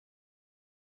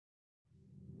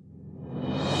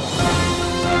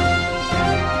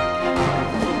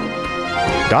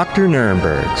Dr.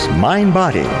 Nerenberg's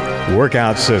Mind-Body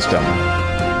Workout System.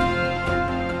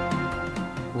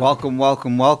 Welcome,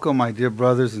 welcome, welcome, my dear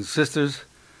brothers and sisters.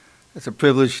 It's a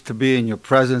privilege to be in your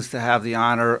presence, to have the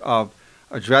honor of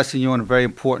addressing you on a very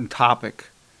important topic.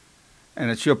 And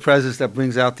it's your presence that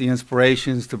brings out the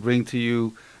inspirations, to bring to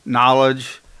you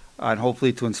knowledge, and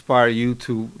hopefully to inspire you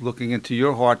to looking into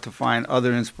your heart to find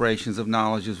other inspirations of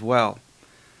knowledge as well.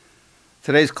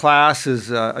 Today's class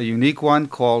is a unique one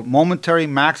called Momentary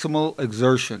Maximal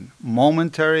Exertion.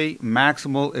 Momentary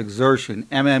Maximal Exertion,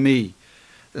 M.M.E.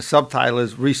 The subtitle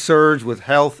is Resurge with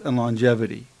Health and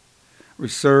Longevity.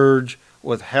 Resurge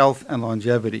with Health and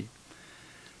Longevity.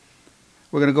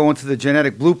 We're going to go into the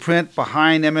genetic blueprint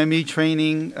behind M.M.E.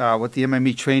 training, what the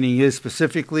M.M.E. training is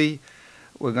specifically.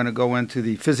 We're going to go into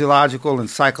the physiological and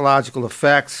psychological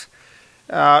effects.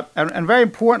 And very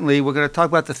importantly, we're going to talk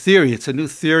about the theory. It's a new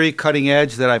theory, cutting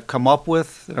edge, that I've come up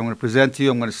with, that I'm going to present to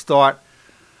you. I'm going to start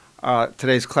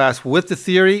today's class with the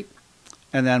theory,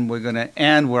 and then we're going to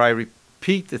end where I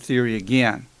repeat the theory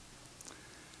again.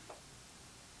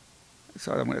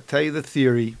 So I'm going to tell you the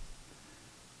theory,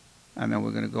 and then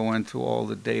we're going to go into all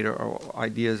the data or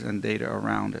ideas and data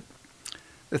around it.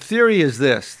 The theory is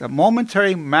this: that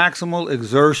momentary maximal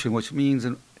exertion, which means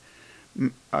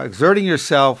exerting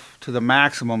yourself to the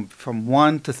maximum from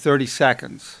 1 to 30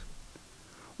 seconds,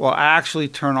 will actually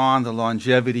turn on the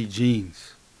longevity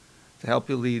genes to help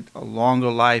you lead a longer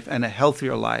life and a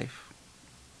healthier life.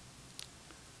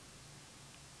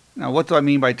 Now, what do I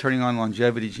mean by turning on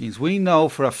longevity genes? We know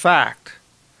for a fact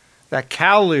that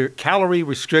calorie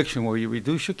restriction, where you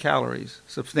reduce your calories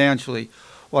substantially,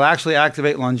 will actually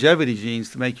activate longevity genes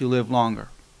to make you live longer.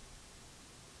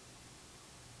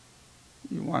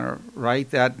 You want to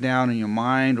write that down in your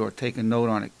mind or take a note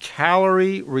on it.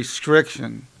 Calorie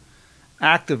restriction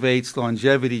activates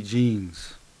longevity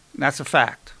genes. And that's a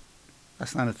fact.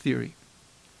 That's not a theory.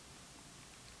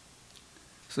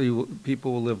 So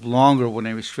people will live longer when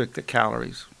they restrict the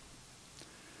calories.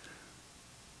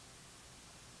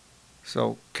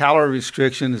 So calorie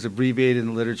restriction is abbreviated in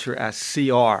the literature as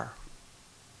CR.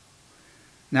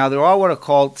 Now, there are what are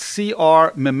called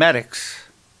CR mimetics.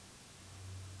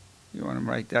 You want to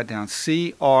write that down.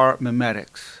 CR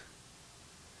mimetics.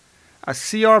 A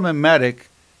CR mimetic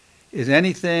is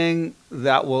anything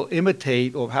that will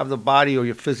imitate or have the body or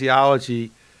your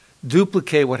physiology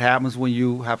duplicate what happens when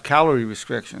you have calorie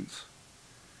restrictions.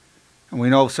 And we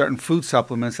know of certain food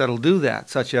supplements that'll do that,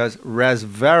 such as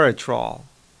resveratrol.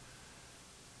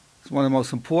 It's one of the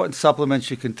most important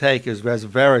supplements you can take is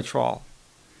resveratrol.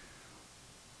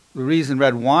 The reason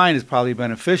red wine is probably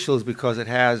beneficial is because it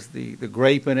has the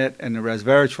grape in it and the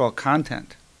resveratrol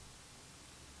content.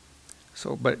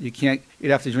 So, but you'd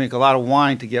have to drink a lot of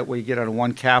wine to get what you get out of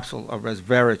one capsule of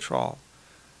resveratrol.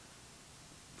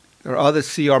 There are other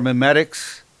CR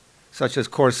mimetics, such as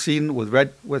quercetin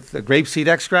with the grapeseed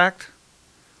extract.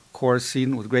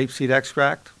 Quercetin with grapeseed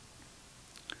extract.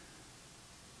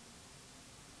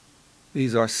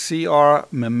 These are CR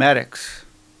mimetics.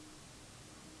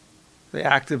 They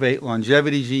activate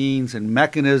longevity genes and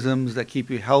mechanisms that keep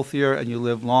you healthier and you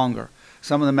live longer.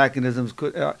 Some of the mechanisms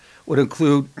would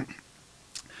include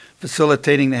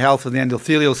facilitating the health of the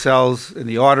endothelial cells in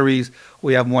the arteries.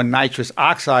 We have more nitrous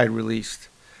oxide released.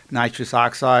 Nitrous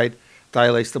oxide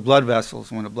dilates the blood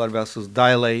vessels. When the blood vessels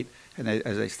dilate, and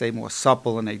as they stay more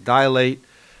supple and they dilate,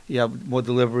 you have more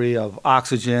delivery of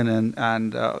oxygen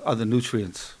and other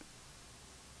nutrients.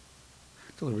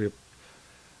 Delivery of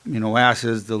amino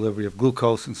acids, delivery of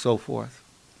glucose, and so forth.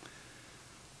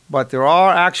 But there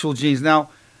are actual genes. Now,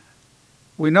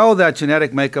 we know that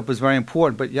genetic makeup is very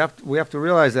important, but we have to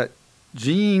realize that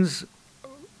genes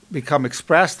become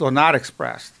expressed or not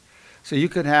expressed. So you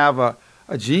can have a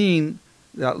gene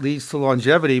that leads to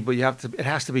longevity, but it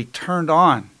has to be turned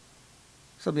on.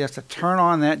 Somebody has to turn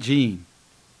on that gene,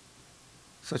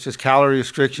 such as calorie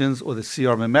restrictions or the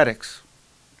CR mimetics.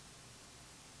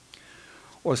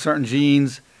 Or certain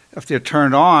genes, if they're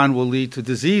turned on, will lead to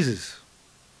diseases,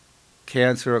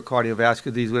 cancer or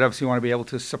cardiovascular disease, whatever. So you want to be able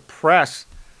to suppress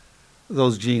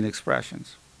those gene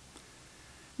expressions.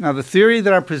 Now, the theory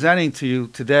that I'm presenting to you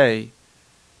today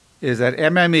is that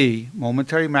M.M.E.,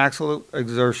 momentary maximal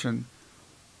exertion,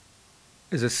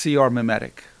 is a CR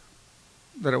mimetic,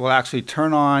 that it will actually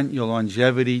turn on your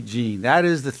longevity gene. That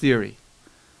is the theory.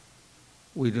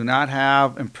 We do not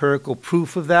have empirical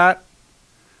proof of that,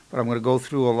 but I'm going to go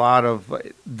through a lot of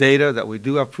data that we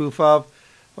do have proof of.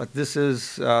 But this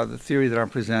is the theory that I'm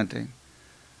presenting,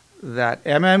 that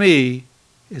M.M.E.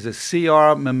 is a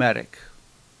CR mimetic.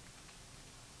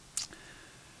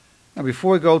 Now,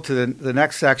 before we go to the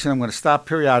next section, I'm going to stop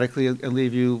periodically and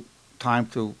leave you time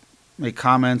to make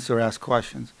comments or ask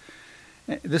questions.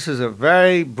 This is a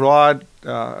very broad,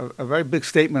 a very big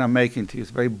statement I'm making to you.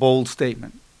 It's a very bold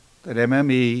statement that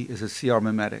M.M.E. is a CR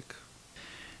mimetic.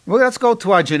 Well, let's go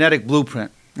to our genetic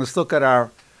blueprint. Let's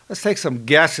take some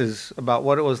guesses about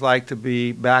what it was like to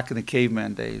be back in the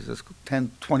caveman days. That's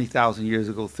 10, 20,000 years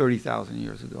ago, 30,000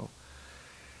 years ago.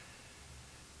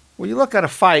 When you look at a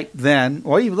fight then,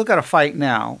 or you look at a fight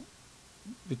now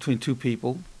between two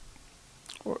people,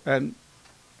 and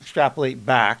extrapolate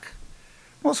back,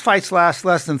 most fights last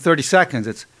less than 30 seconds.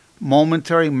 It's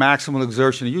momentary maximal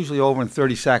exertion, usually over in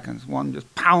 30 seconds. One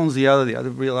just pounds the other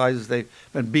realizes they've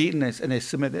been beaten, and they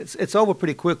submit. It's over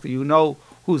pretty quickly. You know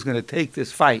who's going to take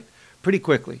this fight pretty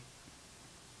quickly.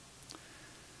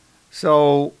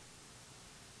 So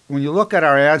when you look at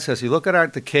our ancestors, you look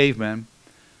at the cavemen,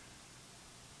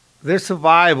 their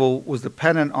survival was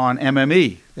dependent on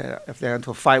M.M.E. If they had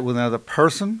into a fight with another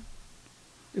person,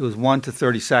 it was 1 to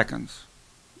 30 seconds.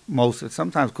 Most of it.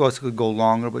 Sometimes, of course, it could go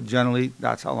longer, but generally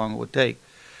that's how long it would take.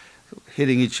 So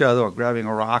hitting each other or grabbing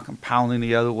a rock and pounding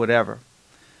the other, whatever.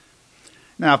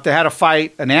 Now, if they had to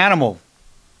fight an animal,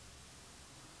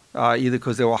 either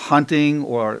because they were hunting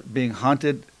or being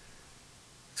hunted,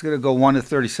 it's going to go 1 to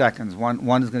 30 seconds.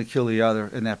 One is going to kill the other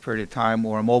in that period of time,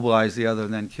 or immobilize the other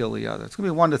and then kill the other. It's going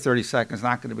to be 1 to 30 seconds. It's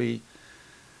not going to be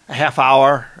a half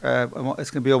hour. It's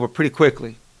going to be over pretty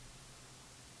quickly.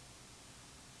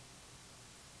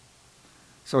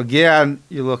 So again,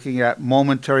 you're looking at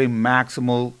momentary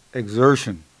maximal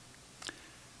exertion.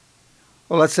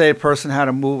 Well, let's say a person had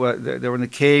to move, they were in the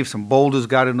cave, some boulders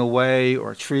got in the way,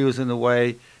 or a tree was in the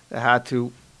way. They had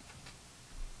to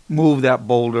move that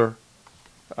boulder,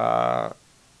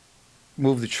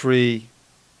 move the tree.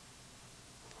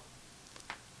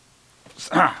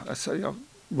 So,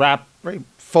 very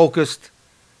focused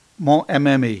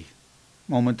M.M.E.,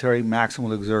 momentary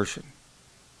maximal exertion.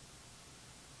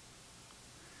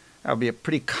 That would be a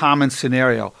pretty common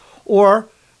scenario. Or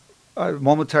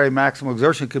momentary maximal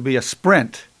exertion could be a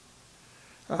sprint.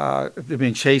 If they're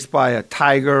being chased by a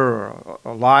tiger or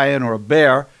a lion or a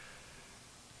bear,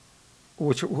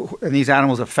 and these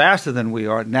animals are faster than we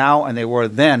are now, and they were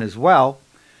then as well,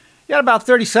 you got about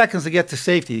 30 seconds to get to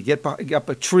safety. You get up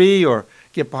a tree or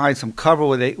get behind some cover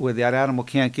where that animal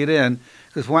can't get in.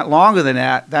 Because if it went longer than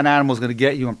that, that animal's going to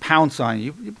get you and pounce on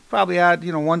you. You probably had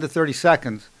 1 to 30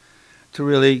 seconds to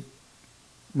really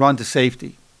run to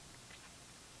safety.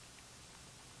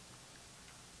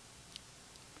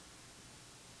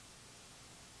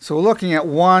 So we're looking at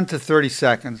 1 to 30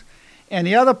 seconds. And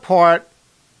the other part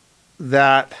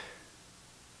that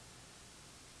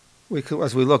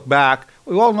as we look back,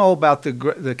 we all know about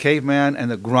the caveman and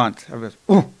the grunt.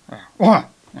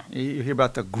 You hear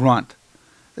about the grunt,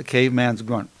 the caveman's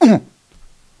grunt.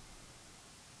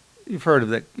 You've heard of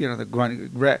the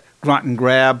grunt and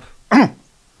grab.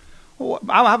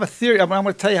 I have a theory. I'm going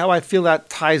to tell you how I feel that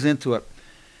ties into it.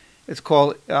 It's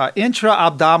called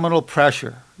intra-abdominal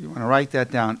pressure. You want to write that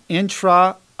down.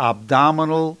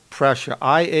 Intra-abdominal pressure,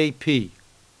 IAP.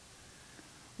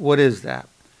 What is that?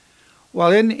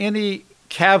 Well, in any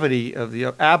cavity of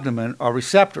the abdomen are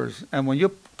receptors, and when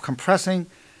you're compressing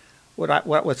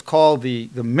what's called the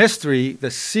mystery,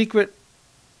 the secret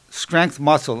strength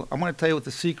muscle, I'm going to tell you what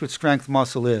the secret strength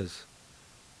muscle is.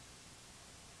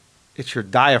 It's your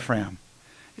diaphragm.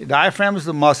 Your diaphragm is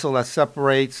the muscle that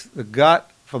separates the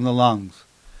gut from the lungs.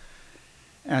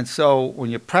 And so when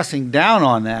you're pressing down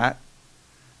on that,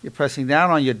 you're pressing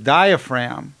down on your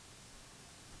diaphragm.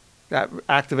 That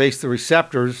activates the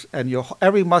receptors, and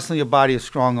every muscle in your body is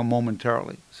stronger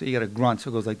momentarily. So you get a grunt, so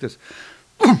it goes like this.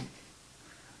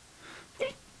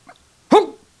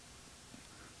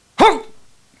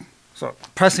 So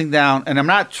pressing down, and I'm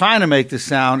not trying to make this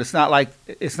sound. It's not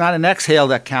an exhale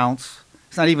that counts.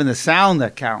 It's not even the sound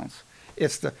that counts.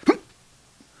 It's the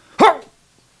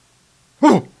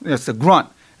grunt.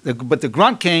 But the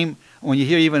grunt came when you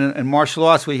hear, even in martial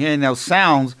arts, we're hearing those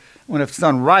sounds. When it's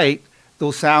done right,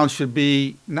 those sounds should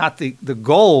be not the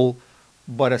goal,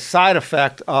 but a side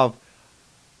effect of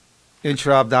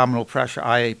intra-abdominal pressure,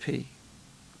 IAP.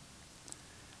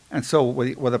 And so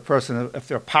with a person, if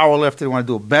they're a power lifter, they want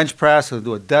to do a bench press or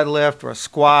do a deadlift or a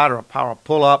squat or a power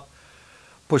pull-up,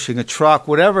 pushing a truck,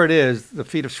 whatever it is, the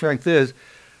feat of strength is,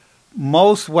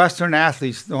 most Western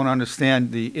athletes don't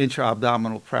understand the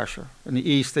intra-abdominal pressure. In the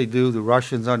East, they do. The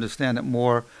Russians understand it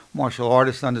more. Martial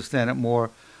artists understand it more.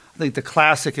 I think the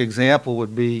classic example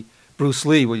would be Bruce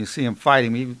Lee. When you see him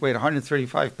fighting, he weighed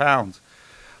 135 pounds.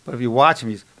 But if you watch him,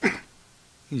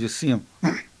 you just see him.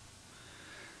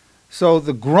 So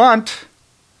the grunt,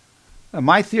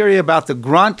 my theory about the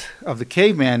grunt of the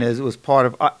caveman is it was part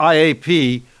of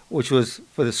IAP, which was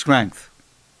for the strength.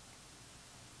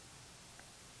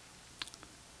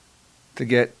 To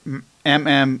get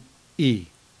M.M.E,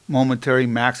 Momentary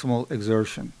Maximal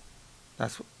Exertion.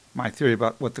 That's my theory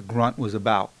about what the grunt was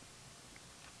about.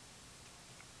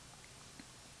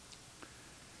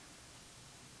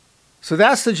 So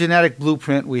that's the genetic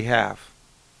blueprint we have.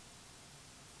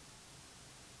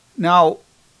 Now,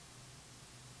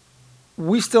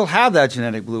 we still have that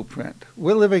genetic blueprint.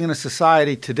 We're living in a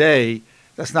society today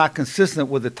that's not consistent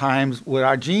with the times where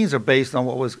our genes are based on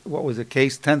what was the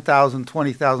case 10,000,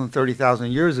 20,000,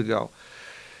 30,000 years ago.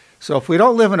 So if we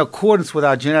don't live in accordance with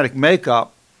our genetic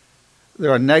makeup,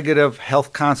 there are negative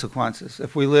health consequences.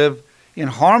 If we live in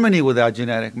harmony with our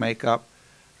genetic makeup,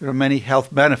 there are many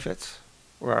health benefits,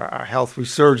 where our health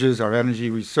resurges, our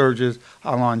energy resurges,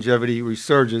 our longevity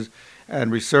resurges,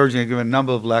 and resurging, I give a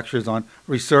number of lectures on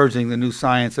resurging, the new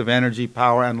science of energy,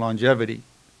 power, and longevity.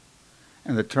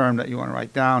 And the term that you want to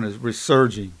write down is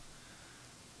resurging,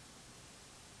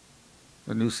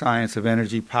 the new science of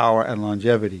energy, power, and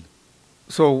longevity.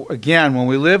 So again, when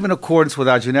we live in accordance with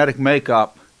our genetic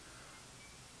makeup,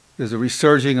 there's a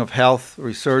resurging of health, a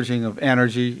resurging of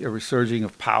energy, a resurging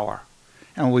of power.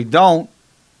 And when we don't,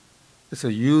 it's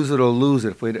a use it or lose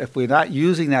it. If we're not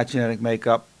using that genetic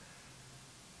makeup,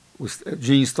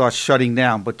 genes start shutting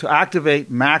down. But to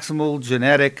activate maximal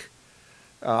genetic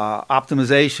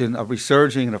optimization of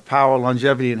resurging and of power,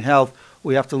 longevity, and health,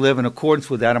 we have to live in accordance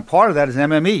with that. And part of that is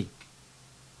M.M.E.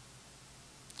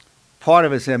 Part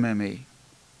of it's M.M.E.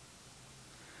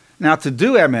 Now, to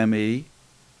do M.M.E.,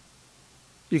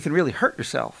 you can really hurt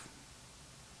yourself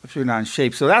if you're not in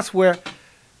shape. So that's where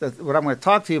what I'm going to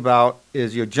talk to you about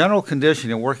is your general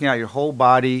conditioning, working out your whole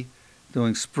body,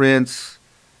 doing sprints,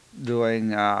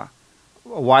 doing a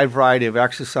wide variety of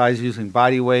exercise, using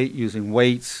body weight, using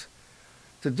weights.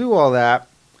 To do all that,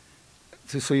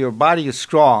 so your body is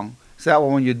strong, so that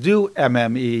when you do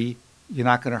M.M.E., you're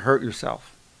not going to hurt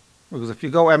yourself. Because if you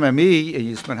go M.M.E. and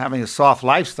you've been having a soft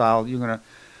lifestyle, you're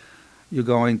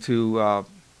going to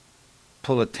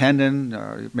pull a tendon,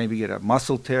 or maybe get a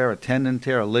muscle tear, a tendon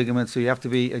tear, a ligament. So you have to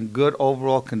be in good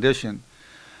overall condition.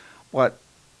 But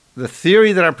the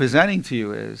theory that I'm presenting to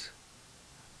you is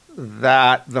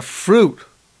that the fruit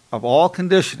of all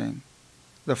conditioning,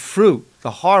 the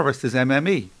harvest is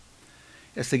M.M.E.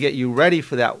 It's to get you ready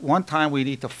for that one time we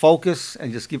need to focus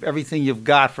and just give everything you've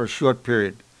got for a short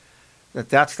period.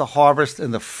 That's the harvest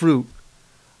and the fruit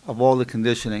of all the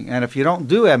conditioning. And if you don't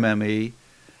do M.M.E.,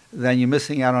 then you're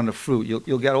missing out on the fruit.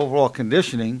 You'll get overall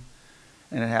conditioning,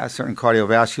 and it has certain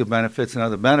cardiovascular benefits and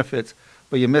other benefits,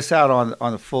 but you miss out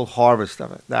on the full harvest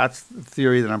of it. That's the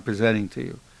theory that I'm presenting to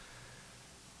you.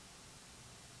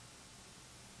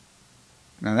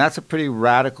 Now, that's a pretty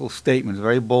radical statement, a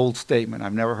very bold statement.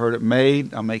 I've never heard it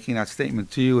made. I'm making that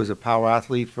statement to you as a power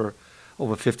athlete for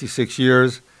over 56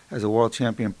 years, as a world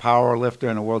champion power lifter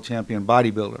and a world champion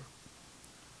bodybuilder.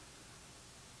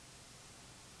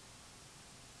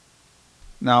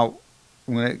 Now,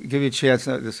 I'm going to give you a chance.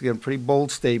 This is again a pretty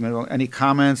bold statement. Any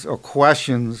comments or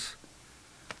questions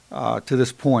to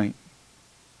this point?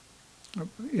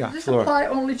 Yeah, Does this Flora. apply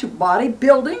only to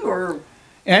bodybuilding or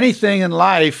Anything in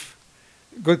life?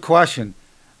 Good question.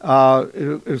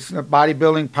 It's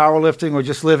bodybuilding, powerlifting, or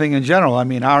just living in general. I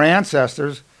mean, our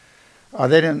ancestors,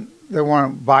 they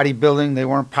weren't bodybuilding, they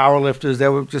weren't powerlifters. They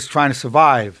were just trying to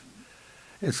survive,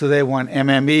 and so they want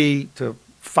M.M.E. to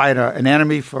fight an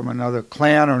enemy from another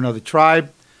clan or another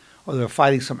tribe, or they're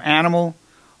fighting some animal,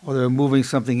 or they're moving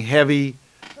something heavy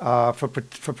for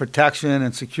protection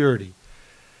and security.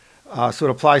 So it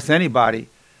applies to anybody,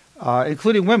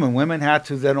 including women. Women had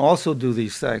to then also do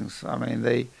these things. I mean,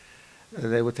 they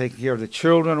were taking care of the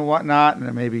children and whatnot,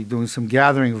 and maybe doing some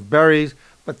gathering of berries.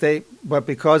 But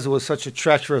because it was such a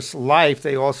treacherous life,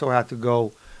 they also had to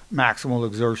go maximal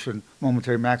exertion,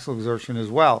 momentary maximal exertion as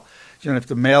well. You know, if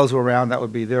the males were around, that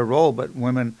would be their role, but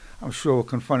women, I'm sure, were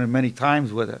confronted many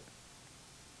times with it.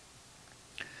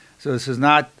 So this is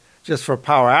not just for a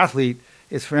power athlete,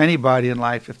 it's for anybody in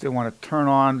life if they want to turn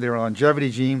on their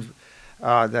longevity genes,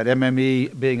 that M.M.E.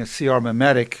 being a CR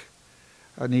mimetic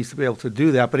needs to be able to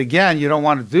do that. But again, you don't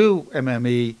want to do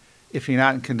M.M.E. if you're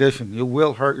not in condition. You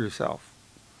will hurt yourself.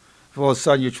 If all of a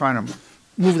sudden you're trying to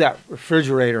move that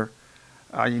refrigerator,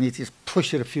 you need to just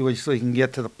push it a few inches so you can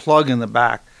get to the plug in the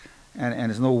back. And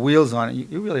there's no wheels on it,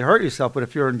 you really hurt yourself. But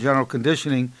if you're in general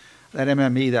conditioning, that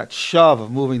M.M.E., that shove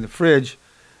of moving the fridge,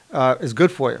 is good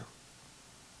for you,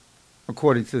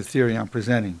 according to the theory I'm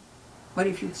presenting. what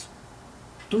if you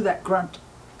do that grunt?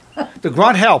 The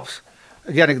grunt helps.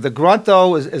 Again, the grunt,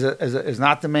 though, is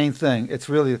not the main thing. It's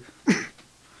really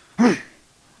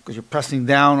because you're pressing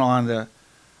down on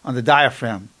the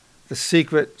diaphragm. the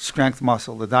secret strength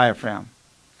muscle, the diaphragm,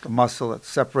 the muscle that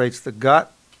separates the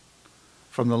gut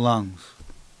from the lungs.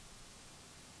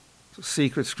 It's a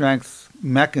secret strength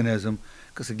mechanism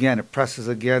because, again, it presses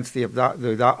against the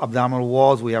abdominal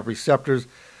walls. We have receptors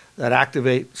that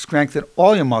activate strength in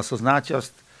all your muscles, not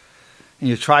just in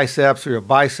your triceps or your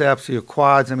biceps or your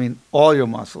quads. I mean, all your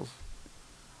muscles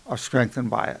are strengthened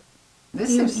by it.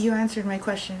 You answered my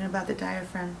question about the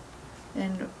diaphragm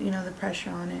and, the pressure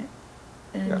on it.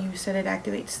 And Yeah. you said it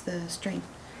activates the strength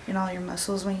in all your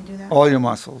muscles when you do that? All your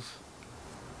muscles.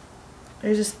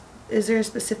 Is there a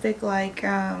specific,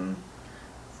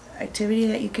 activity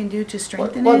that you can do to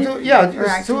strengthen Well, it? just do it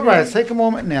activate right. it? Take a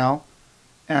moment now,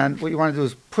 and what you want to do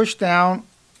is push down,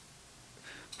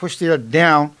 push the air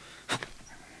down,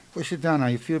 push it down. Now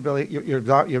you feel belly, your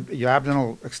abdomen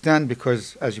will extend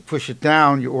because as you push it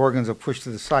down, your organs are pushed to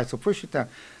the side. So push it down.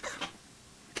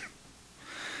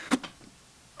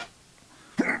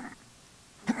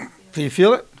 Do you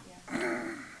feel it?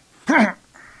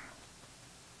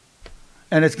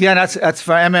 And it's, again, that's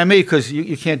for M.M.E. because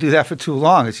you can't do that for too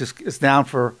long. It's down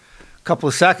for a couple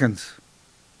of seconds.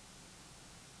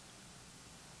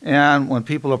 And when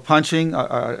people are punching,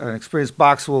 an experienced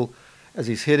boxer will, as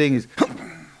he's hitting,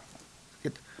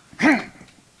 and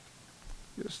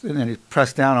then he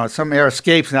press down on it. Some air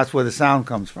escapes, and that's where the sound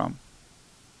comes from.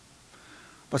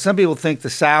 But some people think the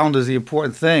sound is the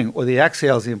important thing, or the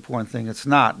exhale is the important thing. It's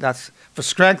not. That's for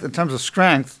strength. In terms of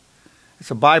strength,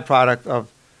 it's a byproduct of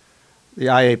the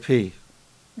IAP,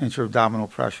 intra-abdominal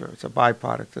pressure. It's a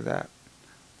byproduct of that.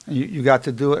 And you got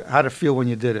to do it. How did it feel when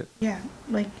you did it? Yeah,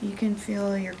 like you can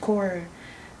feel your core.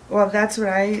 Well, that's what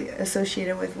I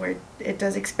associated with where it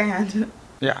does expand.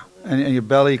 Yeah, and your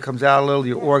belly comes out a little.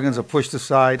 Your organs are pushed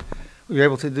aside. Were you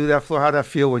able to do that, Flora? How did that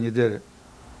feel when you did it?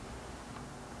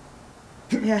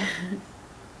 Yeah.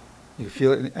 You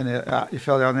feel it, and you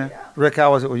fell down there? Rick,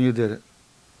 how was it when you did it?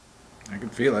 I can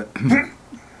feel it.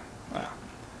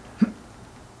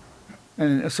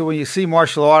 And so when you see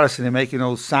martial artists and they're making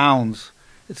those sounds,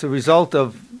 it's a result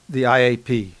of the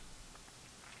IAP.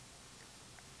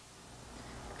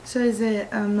 So is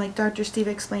it, like Dr. Steve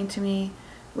explained to me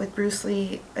with Bruce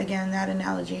Lee, again, that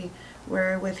analogy,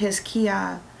 where with his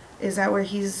Kia, is that where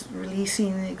he's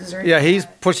releasing the exertion? Yeah, he's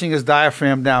pushing his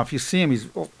diaphragm down. If you see him, he's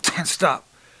tensed up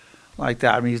like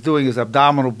that. I mean, he's doing his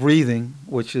abdominal breathing,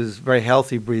 which is very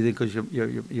healthy breathing because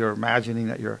you're imagining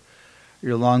that your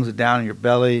lungs are down in your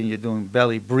belly and you're doing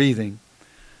belly breathing.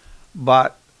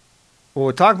 But what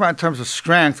we're talking about in terms of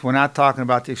strength, we're not talking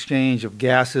about the exchange of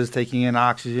gases, taking in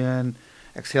oxygen,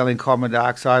 exhaling carbon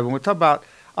dioxide. When we're talking about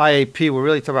IAP, we're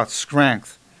really talking about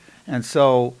strength. And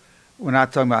so we're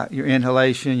not talking about your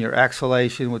inhalation, your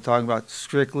exhalation. We're talking about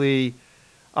strictly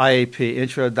IAP,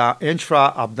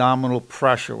 intra-abdominal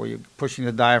pressure, where you're pushing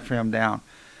the diaphragm down.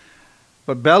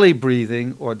 But belly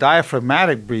breathing or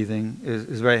diaphragmatic breathing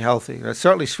is very healthy. It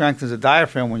certainly strengthens the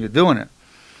diaphragm when you're doing it.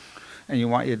 And you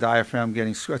want your diaphragm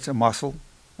getting, it's a muscle,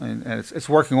 and it's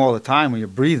working all the time when you're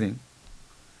breathing.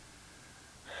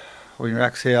 When you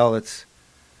exhale, it's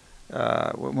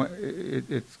going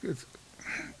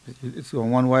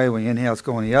one way. When you inhale, it's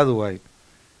going the other way.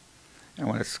 And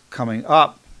when it's coming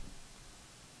up,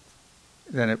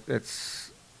 then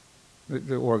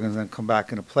the organs then come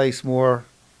back into place more.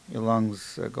 Your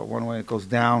lungs go one way, it goes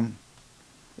down.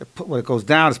 When it goes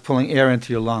down, it's pulling air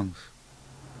into your lungs.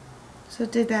 So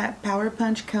did that power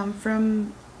punch come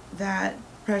from that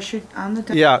pressure on the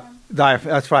diaphragm? Yeah,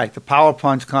 that's right. The power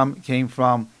punch came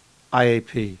from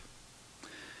IAP.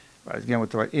 Right, again,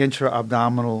 with the right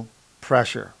intra-abdominal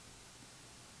pressure.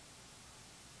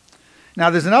 Now,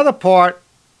 there's another part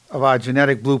of our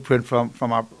genetic blueprint from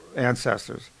our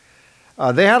ancestors.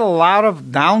 They had a lot of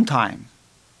downtime.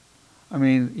 I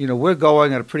mean, we're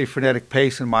going at a pretty frenetic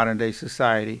pace in modern-day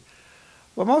society.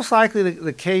 But most likely,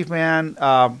 the caveman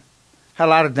had a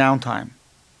lot of downtime.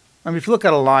 I mean, if you look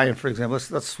at a lion, for example,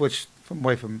 let's switch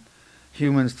away from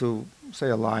humans to, say,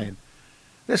 a lion.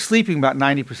 They're sleeping about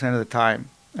 90% of the time.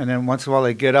 And then once in a while,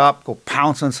 they get up, go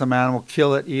pounce on some animal,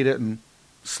 kill it, eat it, and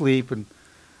sleep, and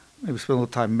maybe spend a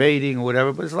little time mating or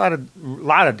whatever. But there's a lot of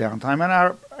downtime. And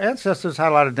our ancestors had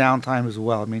a lot of downtime as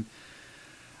well. I mean,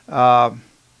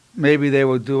 maybe they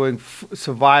were doing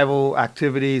survival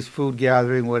activities, food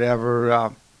gathering,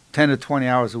 whatever, 10 to 20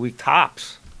 hours a week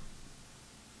tops.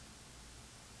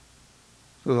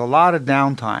 So there's a lot of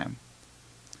downtime.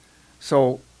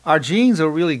 So our genes are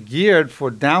really geared for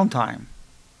downtime.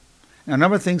 Now, a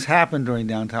number of things happen during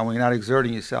downtime when you're not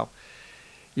exerting yourself.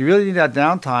 You really need that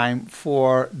downtime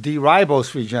for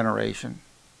D-ribose regeneration.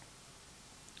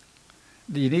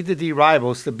 You need the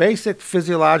D-ribose. The basic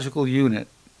physiological unit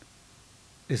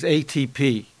is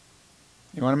ATP.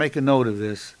 You want to make a note of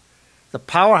this. The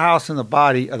powerhouse in the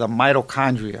body are the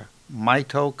mitochondria.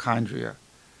 Mitochondria.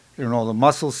 They're in all the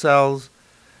muscle cells.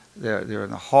 They're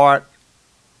in the heart.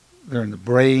 They're in the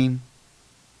brain.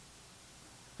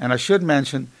 And I should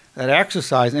mention that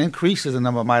exercise increases the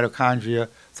number of mitochondria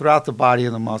throughout the body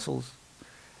and the muscles,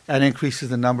 and increases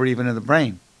the number even in the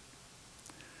brain.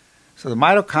 So the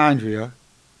mitochondria,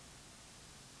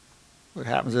 what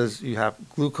happens is you have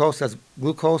glucose, that's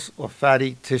glucose or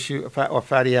fatty tissue or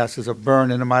fatty acids are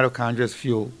burned in the mitochondria as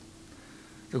fuel.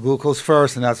 The glucose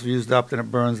first, and that's used up, then it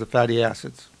burns the fatty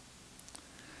acids.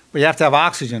 But you have to have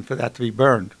oxygen for that to be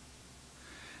burned.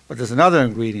 But there's another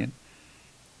ingredient.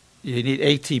 You need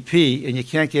ATP, and you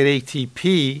can't get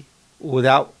ATP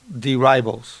without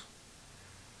D-ribose.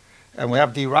 And we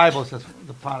have D-ribose, that's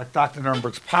the product, Dr.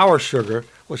 Nerenberg's Power Sugar,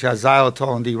 which has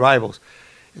xylitol and D-ribose.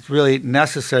 It's really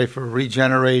necessary for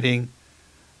regenerating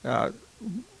the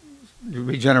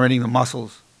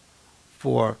muscles,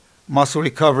 for muscle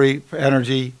recovery, for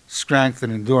energy, strength,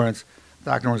 and endurance.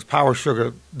 Dr. Nerenberg's Power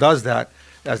Sugar does that.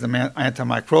 It has the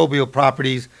antimicrobial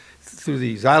properties through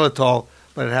the xylitol,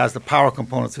 but it has the power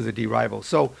component through the D-ribose.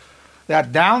 So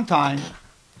that downtime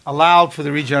allowed for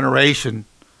the regeneration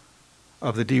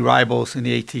of the D-ribose and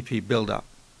the ATP buildup.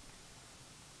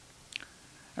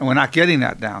 And we're not getting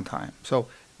that downtime. So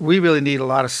we really need a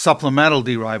lot of supplemental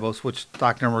D-ribose, which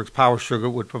Dr. Nerenberg's Power Sugar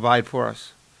would provide for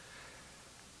us,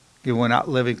 given we're not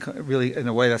living really in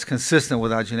a way that's consistent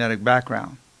with our genetic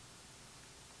background.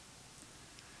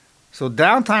 So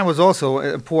downtime was also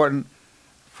important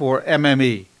for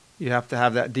M.M.E. You have to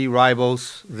have that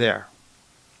D-ribose there.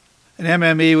 An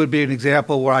M.M.E. would be an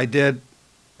example where I did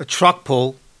a truck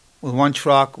pull with one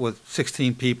truck with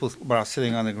 16 people while I was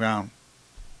sitting on the ground.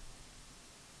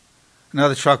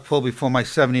 Another truck pull before my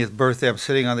 70th birthday. I'm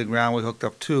sitting on the ground. We hooked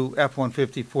up two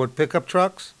F-150 Ford pickup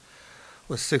trucks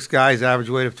with 6 guys, average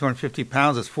weight of 250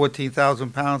 pounds. That's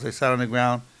 14,000 pounds. I sat on the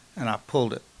ground and I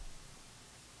pulled it.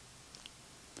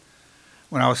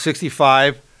 When I was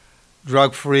 65,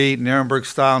 drug-free, Nerenberg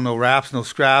style, no wraps, no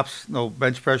scraps, no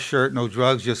bench press shirt, no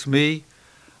drugs, just me,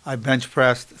 I bench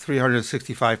pressed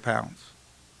 365 pounds.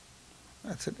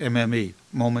 That's an M.M.E,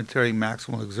 Momentary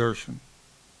Maximal Exertion.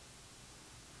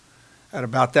 At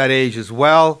about that age as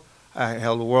well, I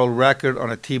held a world record on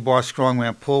a T-bar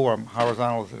strongman pull where I'm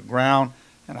horizontal to the ground,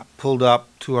 and I pulled up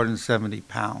 270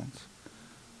 pounds.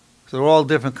 So they're all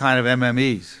different kind of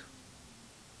M.M.Es.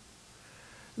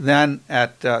 Then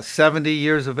at 70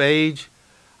 years of age,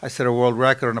 I set a world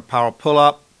record on a power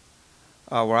pull-up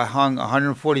where I hung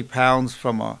 140 pounds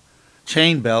from a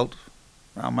chain belt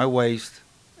around my waist,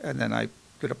 and then I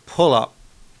did a pull-up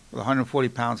with 140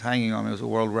 pounds hanging on me. It was a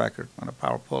world record on a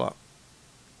power pull-up.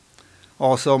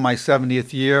 Also, my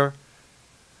 70th year,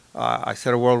 I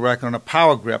set a world record on a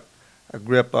power grip, a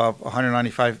grip of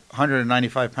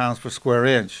 195 pounds per square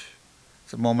inch.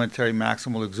 It's a momentary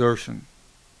maximal exertion.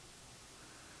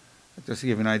 Just to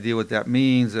give you an idea what that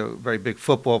means, a very big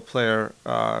football player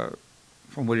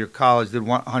from Whittier College did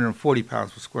 140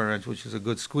 pounds per square inch, which is a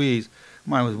good squeeze.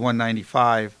 Mine was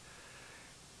 195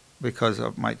 because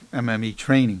of my M.M.E.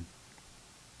 training.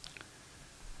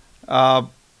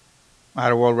 I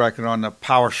had a world record on the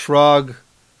power shrug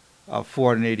of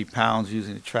 480 pounds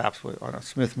using the traps on a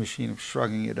Smith machine of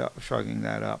shrugging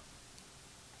that up.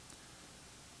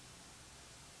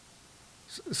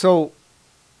 So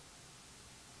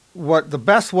what the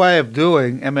best way of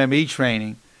doing M.M.E.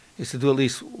 training is to do at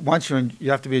least once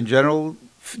you have to be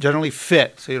generally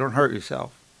fit so you don't hurt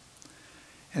yourself.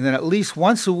 And then at least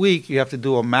once a week you have to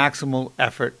do a maximal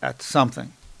effort at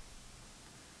something.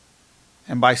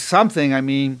 And by something I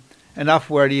mean enough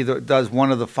where it either does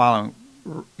one of the following.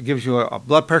 It gives you a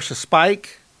blood pressure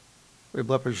spike, where your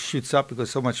blood pressure shoots up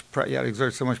because you had to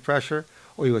exert so much pressure,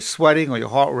 or you were sweating, or your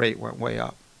heart rate went way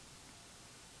up.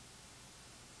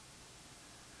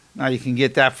 Now you can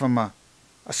get that from a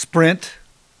sprint,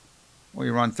 where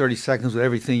you run 30 seconds with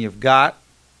everything you've got.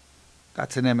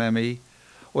 That's an M.M.E.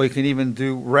 Or you can even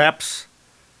do reps.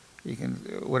 You can,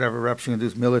 whatever reps you can do,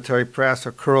 is military press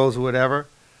or curls or whatever,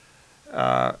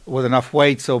 with enough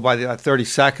weight so by the 30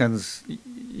 seconds,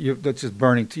 that's just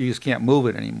burning. You just can't move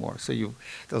it anymore. So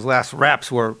those last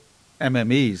reps were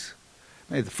M.M.Es.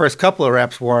 Maybe the first couple of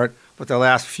reps weren't, but the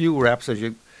last few reps,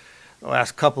 the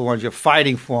last couple of ones, you're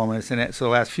fighting for them, so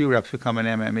the last few reps become an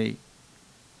M.M.E.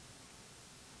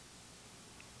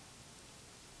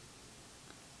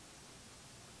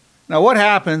 Now, what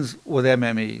happens with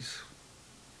M.M.Es?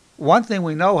 One thing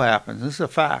we know happens, this is a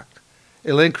fact,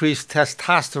 it'll increase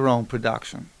testosterone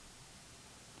production.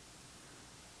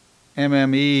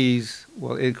 M.M.Es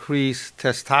will increase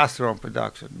testosterone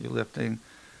production. You're lifting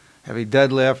heavy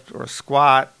deadlift or a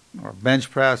squat or a bench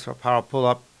press or a power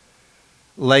pull-up,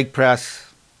 leg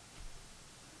press,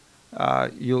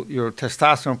 your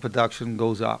testosterone production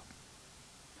goes up.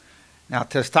 Now,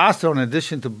 testosterone, in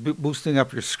addition to boosting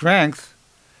up your strength,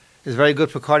 is very good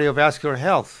for cardiovascular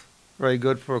health, very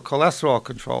good for cholesterol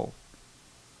control,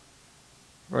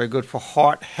 very good for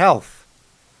heart health.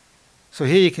 So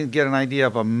here you can get an idea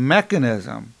of a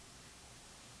mechanism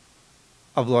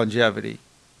of longevity.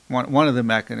 One of the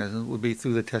mechanisms would be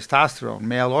through the testosterone,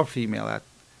 male or female, that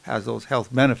has those health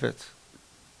benefits.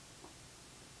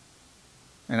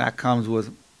 And that comes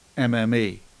with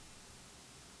M.M.E.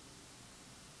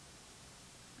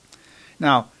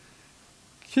 Now,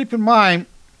 keep in mind,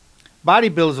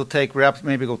 bodybuilders will take reps,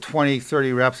 maybe go 20,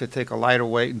 30 reps. They take a lighter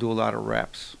weight and do a lot of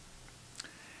reps.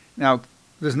 Now,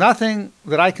 there's nothing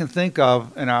that I can think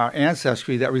of in our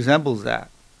ancestry that resembles that.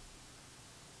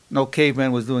 No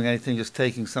caveman was doing anything, just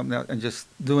taking something and just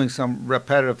doing some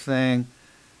repetitive thing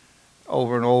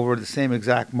over and over, the same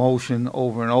exact motion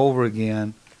over and over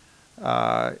again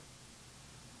that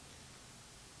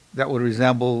would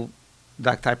resemble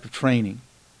that type of training.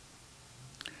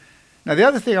 Now, the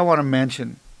other thing I want to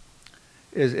mention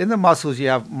is in the muscles you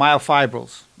have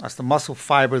myofibrils. That's the muscle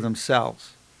fiber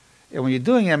themselves. And when you're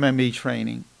doing M.M.E.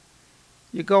 training,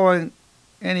 you're going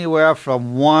anywhere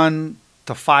from 1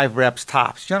 to 5 reps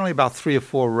tops, generally about 3 or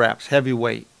 4 reps, heavy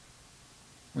weight,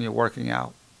 when you're working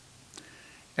out.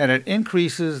 And it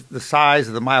increases the size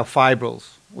of the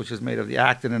myofibrils, which is made of the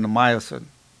actin and the myosin,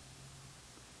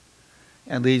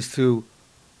 and leads to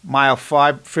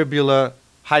myofibrillar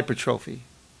hypertrophy.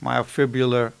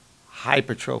 Myofibrillar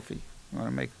hypertrophy. I want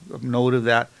to make a note of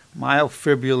that.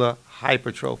 Myofibrillar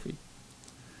hypertrophy.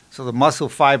 So the muscle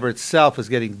fiber itself is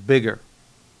getting bigger.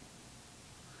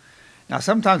 Now,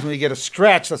 sometimes when you get a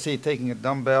stretch, let's say you're taking a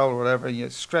dumbbell or whatever, and you're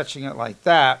stretching it like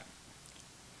that,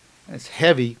 and it's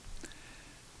heavy,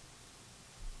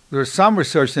 there's some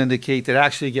research to indicate that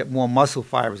actually you get more muscle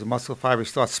fibers. The muscle fibers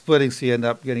start splitting, so you end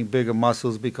up getting bigger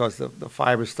muscles because the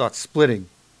fibers start splitting.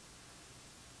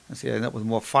 And so you end up with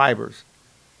more fibers.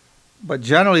 But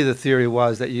generally the theory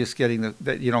was that you're just getting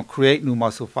that you don't create new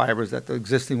muscle fibers, that the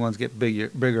existing ones get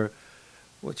bigger,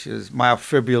 which is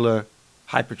myofibrillar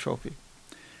hypertrophy.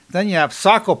 Then you have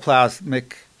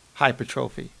sarcoplasmic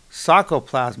hypertrophy.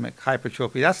 Sarcoplasmic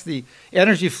hypertrophy, that's the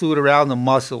energy fluid around the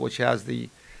muscle, which has the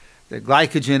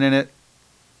glycogen in it,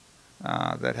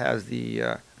 that has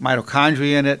the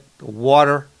mitochondria in it, the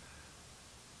water.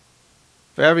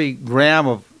 For every gram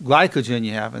of glycogen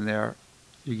you have in there,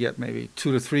 you get maybe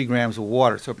 2 to 3 grams of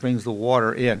water, so it brings the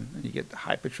water in, and you get the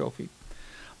hypertrophy.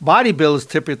 Bodybuilders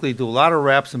typically do a lot of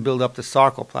reps and build up the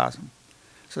sarcoplasm,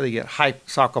 so they get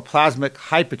sarcoplasmic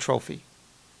hypertrophy,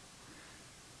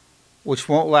 which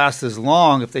won't last as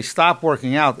long. If they stop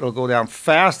working out, it'll go down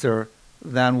faster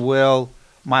than will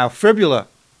myofibrillar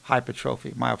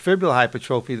hypertrophy. Myofibrillar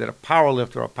hypertrophy that a power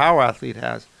lifter or a power athlete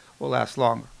has will last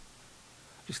longer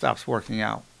if he stops working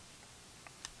out.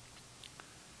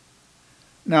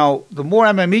 Now, the more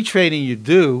M.M.E. training you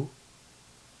do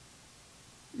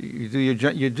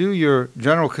your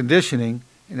general conditioning,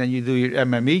 and then you do your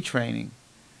M.M.E. training.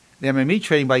 The M.M.E.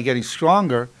 training, by getting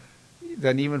stronger,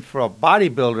 then even for a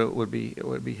bodybuilder it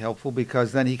would be helpful,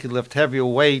 because then he could lift heavier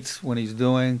weights when he's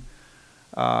going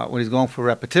for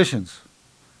repetitions.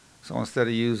 So instead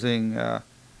of using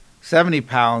 70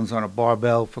 pounds on a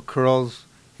barbell for curls,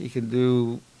 he can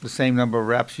do the same number of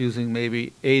reps using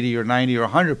maybe 80 or 90 or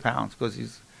 100 pounds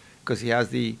because he has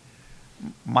the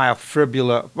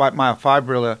myofibrillar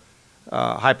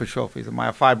hypertrophy. The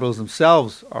myofibrils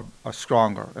themselves are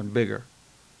stronger and bigger.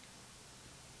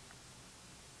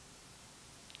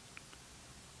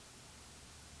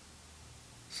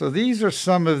 So these are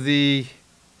some of the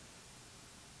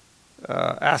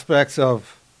aspects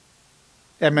of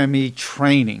M.M.E.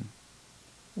 training,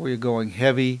 where you're going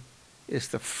heavy. It's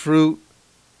the fruit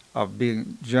of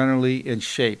being generally in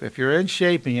shape. If you're in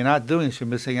shape and you're not doing this, you're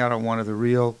missing out on one of the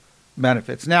real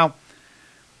benefits. Now,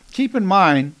 keep in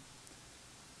mind,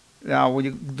 now when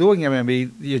you're doing M.M.E.,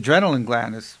 the adrenaline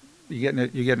gland is, you get an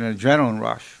adrenaline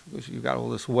rush because you've got all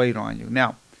this weight on you.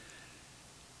 Now,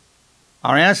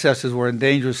 our ancestors were in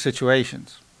dangerous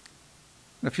situations.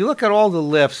 If you look at all the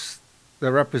lifts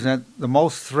that represent the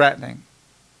most threatening,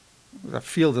 that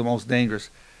feel the most dangerous,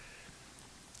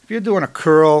 if you're doing a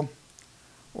curl,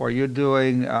 or you're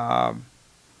doing a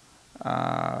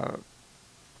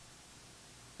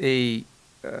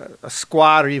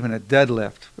squat or even a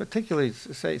deadlift, particularly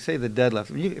say the deadlift.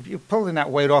 I mean, if you're pulling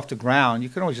that weight off the ground, you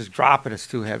can always just drop it. It's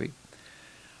too heavy.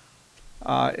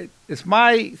 It's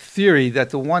my theory that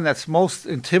the one that's most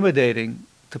intimidating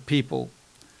to people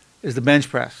is the bench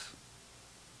press.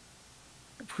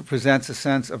 presents a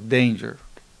sense of danger.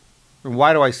 And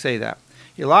why do I say that?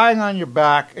 You're lying on your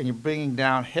back and you're bringing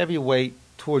down heavy weight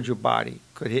towards your body.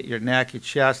 Could hit your neck, your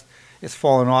chest. It's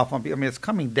falling off on you. I mean, it's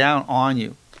coming down on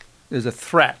you. There's a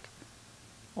threat.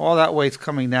 All that weight's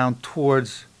coming down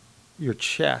towards your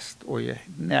chest or your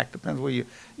neck. Depends where you.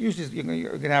 Usually, you're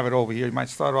going to have it over here. You might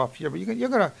start off here, but you're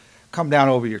going to come down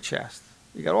over your chest.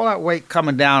 You got all that weight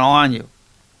coming down on you.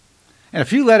 And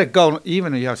if you let it go,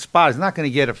 even if you have a spot, it's not going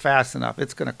to get it fast enough.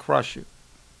 It's going to crush you.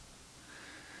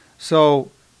 So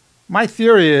my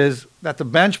theory is that the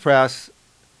bench press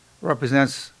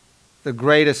represents the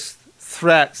greatest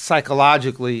threat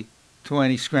psychologically to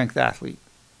any strength athlete.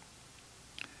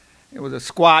 With a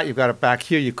squat, you've got it back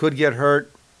here. You could get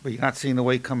hurt, but you're not seeing the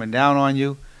weight coming down on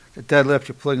you. The deadlift,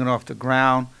 you're pulling it off the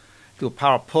ground. Do a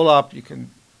power pull-up, you can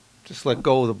just let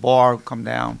go of the bar and come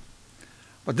down.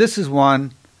 But this is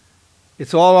one,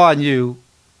 it's all on you,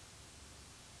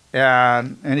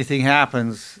 and anything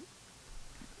happens,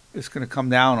 it's going to come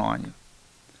down on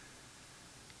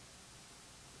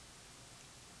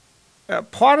you.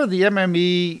 Part of the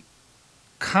M.M.E.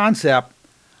 concept,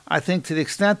 I think, to the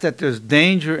extent that there's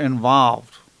danger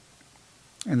involved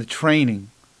in the training,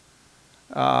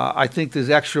 I think there's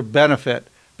extra benefit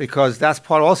because that's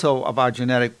part also of our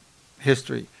genetic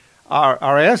history.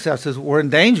 Our ancestors were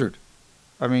endangered.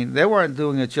 I mean, they weren't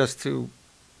doing it just to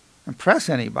impress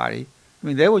anybody. I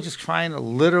mean, they were just trying to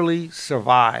literally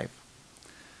survive.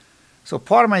 So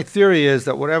part of my theory is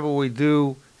that whatever we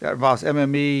do that involves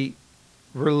M.M.E.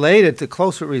 related to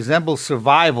closer resembles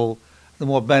survival, the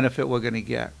more benefit we're going to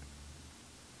get.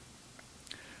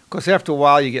 Of course, after a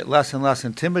while, you get less and less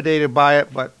intimidated by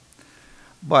it, but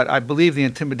I believe the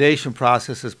intimidation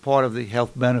process is part of the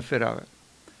health benefit of it.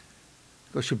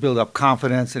 Because you build up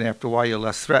confidence, and after a while, you're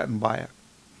less threatened by it.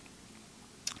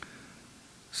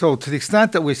 So to the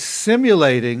extent that we're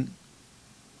simulating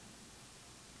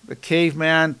the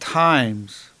caveman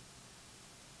times,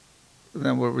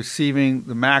 then we're receiving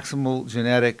the maximal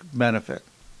genetic benefit.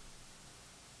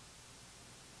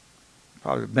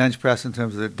 Probably the bench press in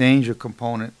terms of the danger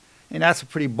component. And that's a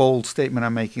pretty bold statement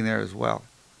I'm making there as well.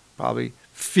 Probably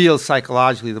feels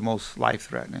psychologically the most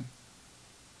life-threatening.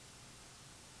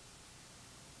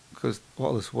 Because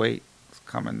all this weight is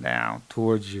coming down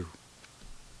towards you.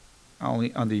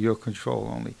 Only under your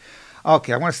control only.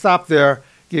 Okay, I'm going to stop there,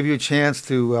 give you a chance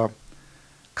to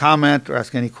comment or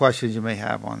ask any questions you may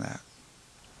have on that.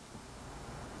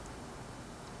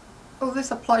 Oh,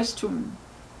 this applies to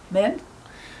men?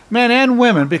 Men and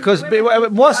women, because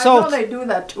more so... I know they do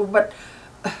that too, but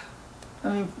I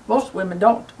mean, most women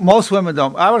don't. Most women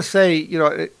don't. I would say, you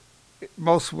know,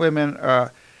 most women...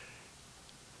 but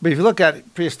if you look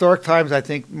at prehistoric times, I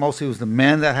think mostly it was the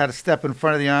men that had to step in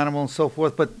front of the animal and so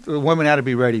forth, but the women had to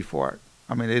be ready for it.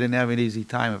 I mean, they didn't have an easy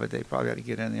time of it. They probably had to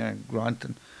get in there and grunt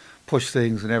and push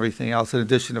things and everything else, in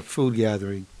addition to food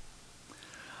gathering.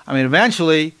 I mean,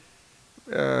 eventually,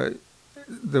 there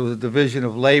was a division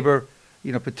of labor.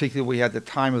 You know, particularly we had the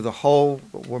time of the hoe.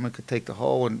 A woman could take the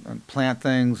hoe and plant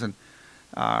things, and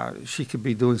she could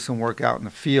be doing some work out in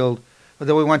the field. But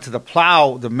then we went to the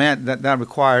plow. The men, that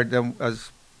required them,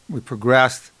 as we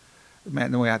progressed, the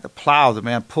man, then we had to plow. The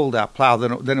man pulled that plow.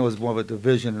 Then it was more of a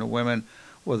division, and the women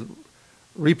was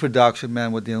reproduction.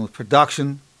 Men were dealing with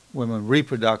production, women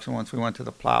reproduction once we went to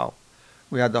the plow.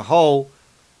 We had the hoe.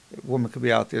 The woman could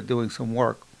be out there doing some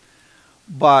work.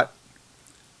 But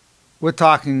we're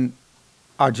talking,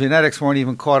 our genetics weren't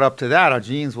even caught up to that. Our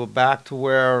genes were back to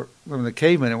where, when the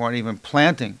cavemen, they weren't even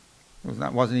planting.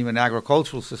 It wasn't even an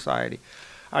agricultural society.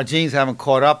 Our genes haven't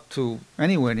caught up to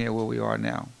anywhere near where we are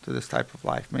now, to this type of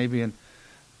life. Maybe in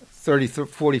 30,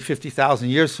 40, 50,000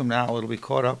 years from now, it'll be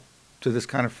caught up to this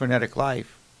kind of frenetic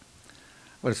life.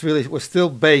 But it's really, we're still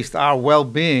based, our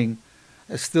well-being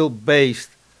is still based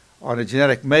on a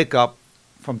genetic makeup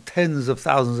from tens of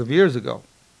thousands of years ago.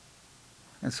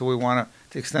 And so we want to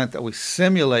the extent that we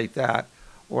simulate that,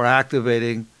 we're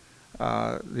activating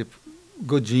the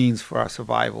good genes for our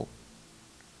survival.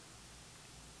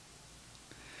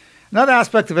 Another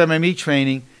aspect of M.M.E.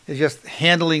 training is just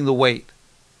handling the weight.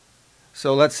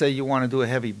 So let's say you want to do a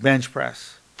heavy bench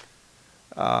press.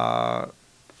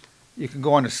 You can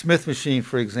go on the Smith machine,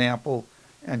 for example,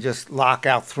 and just lock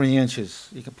out 3 inches.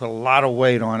 You can put a lot of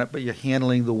weight on it, but you're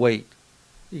handling the weight.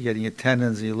 You're getting your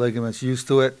tendons and your ligaments used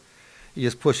to it. You're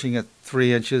just pushing it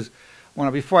 3 inches.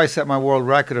 Before I set my world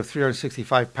record of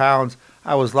 365 pounds,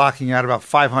 I was locking out about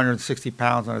 560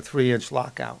 pounds on a 3-inch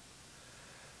lockout.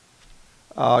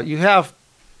 You have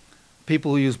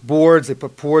people who use boards. They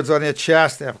put boards on their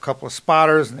chest. They have a couple of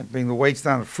spotters, and they bring the weights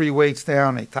down, the free weights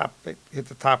down. They hit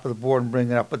the top of the board and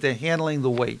bring it up. But they're handling the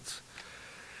weights.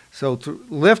 So to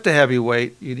lift a heavy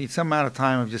weight, you need some amount of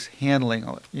time of just handling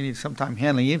it. You need some time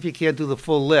handling, even if you can't do the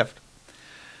full lift.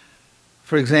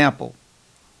 For example,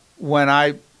 when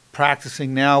I'm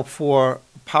practicing now for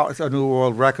a new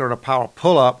world record on a power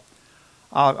pull-up,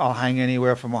 I'll hang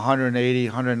anywhere from 180,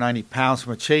 190 pounds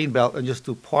from a chain belt and just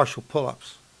do partial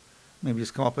pull-ups. Maybe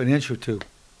just come up an inch or two.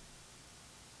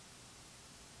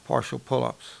 Partial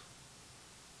pull-ups.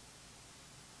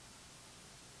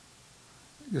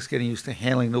 Just getting used to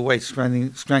handling the weight,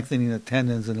 strengthening the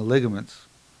tendons and the ligaments.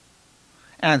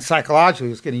 And psychologically,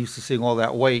 just getting used to seeing all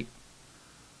that weight.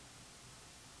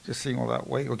 Just seeing all that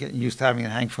weight, or getting used to having it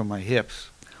hang from my hips.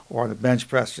 Or on the bench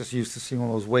press, just used to seeing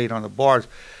all those weight on the bars.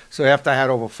 So after I had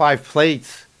over 5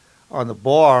 plates on the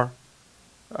bar,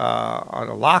 on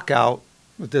a lockout,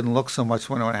 it didn't look so much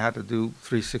when I had to do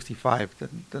 365.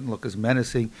 It didn't look as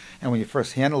menacing. And when you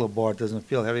first handle a bar, it doesn't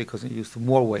feel heavy because you're used to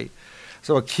more weight.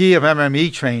 So a key of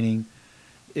M.M.E. training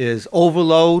is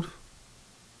overload,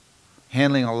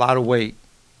 handling a lot of weight.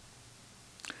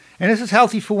 And this is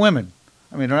healthy for women.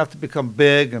 I mean, you don't have to become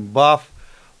big and buff,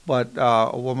 but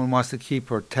a woman wants to keep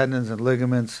her tendons and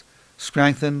ligaments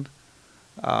strengthened,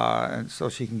 and so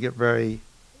she can get very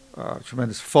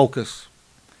tremendous focus.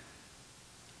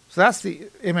 So that's the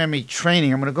M.M.E.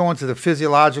 training. I'm going to go into the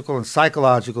physiological and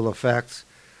psychological effects.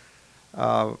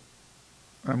 I'm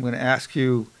going to ask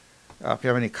you if you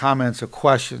have any comments or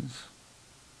questions.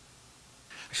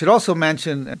 I should also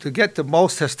mention, to get the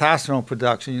most testosterone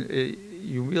production,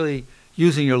 you really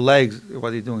using your legs,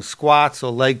 whether you're doing squats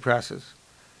or leg presses.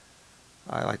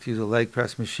 I like to use a leg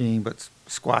press machine, but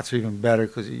squats are even better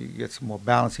because you get some more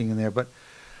balancing in there. But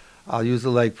I'll use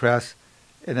the leg press,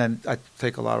 and then I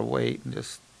take a lot of weight, and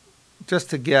just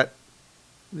to get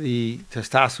the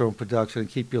testosterone production and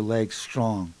keep your legs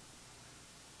strong.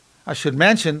 I should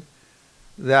mention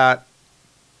that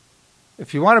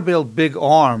if you want to build big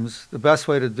arms, the best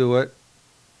way to do it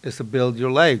is to build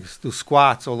your legs, do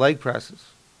squats or leg presses.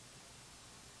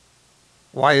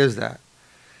 Why is that?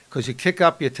 Because you kick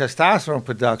up your testosterone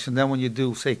production, then when you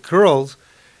do, say, curls,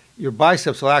 your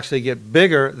biceps will actually get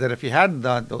bigger than if you hadn't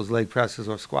done those leg presses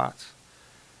or squats,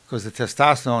 because the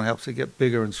testosterone helps it get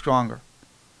bigger and stronger.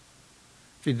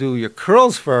 If you do your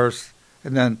curls first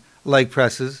and then leg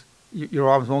presses, your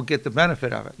arms won't get the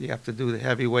benefit of it. You have to do the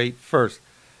heavy weight first.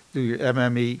 Do your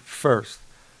M.M.E. first.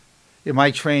 In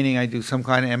my training, I do some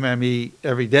kind of M.M.E.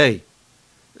 every day.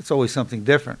 It's always something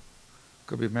different.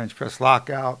 Could be bench press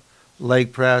lockout,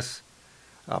 leg press,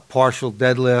 partial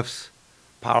deadlifts,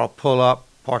 power pull-up,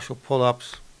 partial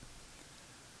pull-ups,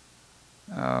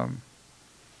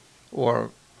 or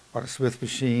on a Smith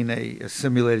machine, a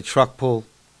simulated truck pull.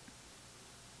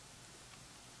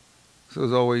 So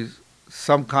there's always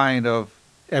some kind of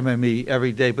M.M.E.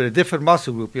 every day, but a different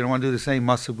muscle group. You don't want to do the same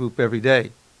muscle group every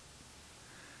day.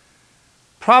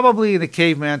 Probably in the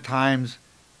caveman times,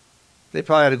 they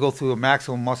probably had to go through a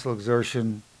maximal muscle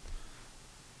exertion.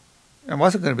 It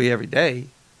wasn't going to be every day.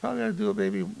 Probably had to do it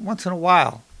maybe once in a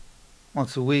while,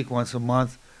 once a week, once a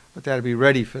month, but they had to be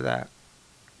ready for that.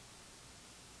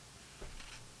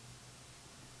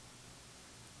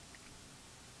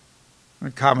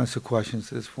 Any comments or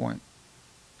questions at this point?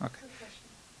 Okay.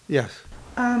 Yes.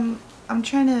 I'm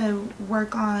trying to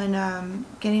work on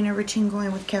getting a routine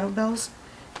going with kettlebells.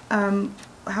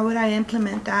 How would I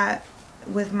implement that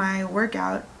with my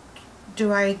workout?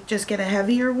 Do I just get a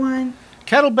heavier one?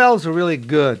 Kettlebells are really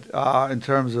good in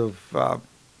terms of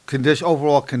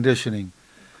overall conditioning.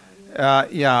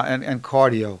 Yeah, and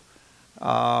cardio.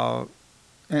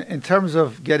 In terms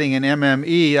of getting an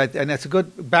M.M.E., and that's a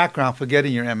good background for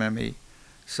getting your M.M.E.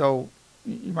 So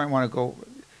you might want to go,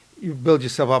 you build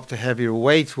yourself up to heavier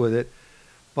weights with it.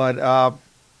 But,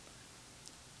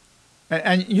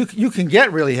 and you can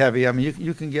get really heavy. I mean,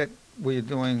 you can get where you're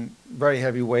doing very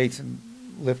heavy weights and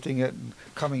lifting it and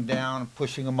coming down and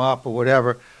pushing them up or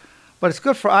whatever. But it's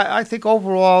good for, I think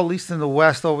overall, at least in the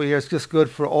West over here, it's just good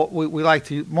for, we like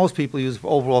to, most people use it for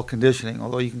overall conditioning,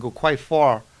 although you can go quite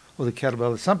far with a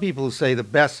kettlebell. There's some people who say the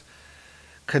best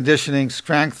conditioning,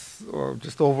 strength, or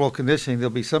just overall conditioning, there'll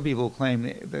be some people who claim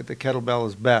that the kettlebell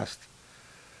is best.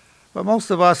 But most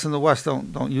of us in the West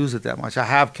don't use it that much. I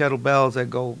have kettlebells. I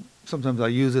go, sometimes I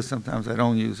use it, sometimes I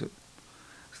don't use it.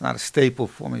 It's not a staple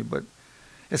for me, but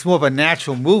it's more of a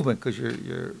natural movement because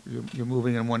you're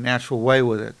moving in a more natural way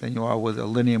with it than you are with a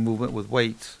linear movement with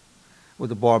weights, with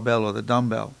the barbell or the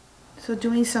dumbbell. So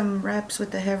doing some reps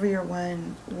with the heavier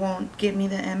one won't give me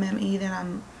the M.M.E. that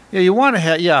I'm... Yeah, you want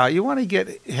to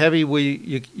get heavy where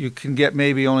you can get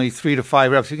maybe only 3 to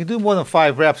 5 reps. If you can do more than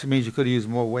 5 reps, it means you could use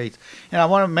more weights. And I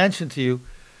want to mention to you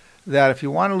that if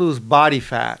you want to lose body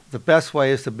fat, the best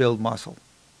way is to build muscle.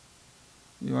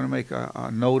 You want to make a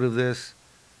note of this.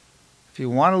 If you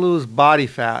want to lose body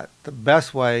fat, the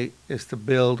best way is to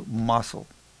build muscle.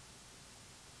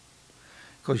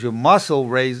 Because your muscle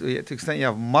to the extent you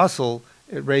have muscle,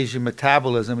 it raises your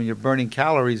metabolism and you're burning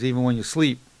calories even when you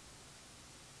sleep.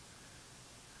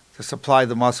 To supply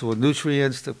the muscle with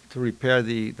nutrients, to repair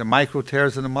the micro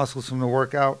tears in the muscles from the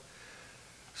workout.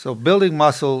 So building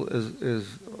muscle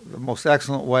is the most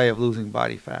excellent way of losing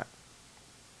body fat.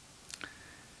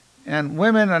 And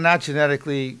women are not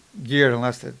genetically geared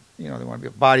unless they want to be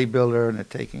a bodybuilder and they're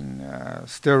taking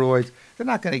steroids. They're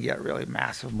not going to get really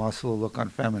massive muscle or look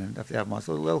unfeminine if they have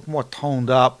muscle. They'll look more toned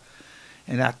up,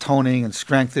 and that toning and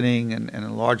strengthening and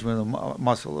enlargement of the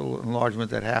muscle, little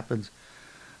enlargement that happens.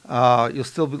 You'll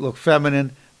still look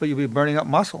feminine, but you'll be burning up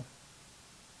muscle.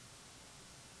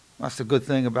 That's the good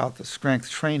thing about the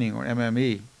strength training, or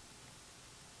M.M.E.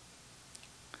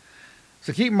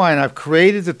 So keep in mind, I've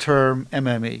created the term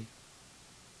M.M.E.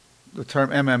 The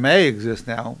term M.M.A. exists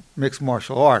now, mixed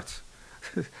martial arts.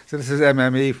 So this is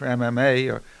M.M.E. for M.M.A.,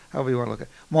 or however you want to look at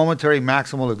it. Momentary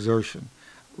maximal exertion,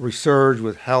 resurge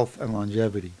with health and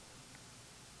longevity.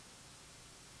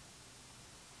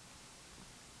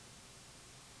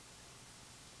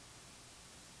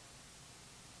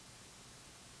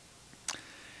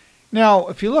 Now,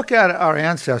 if you look at our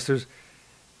ancestors,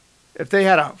 if they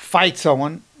had to fight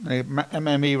someone, they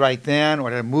M.M.E. right then, or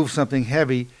they move something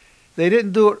heavy, they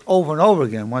didn't do it over and over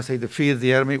again. Once they defeated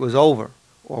the enemy, it was over.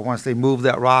 Or once they moved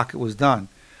that rock, it was done.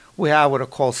 We have what are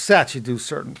called sets. You do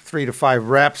certain 3 to 5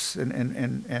 reps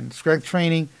in strength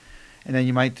training, and then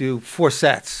you might do 4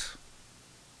 sets.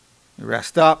 You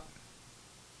rest up.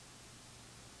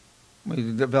 When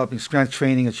you're developing strength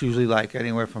training, it's usually like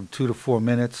anywhere from 2 to 4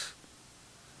 minutes.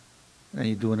 And then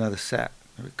you do another set.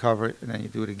 You recover it, and then you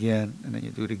do it again, and then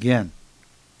you do it again.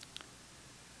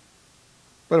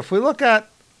 But if we look at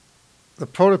the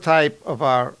prototype of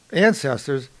our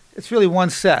ancestors, it's really 1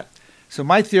 set. So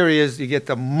my theory is you get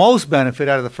the most benefit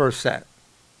out of the first set.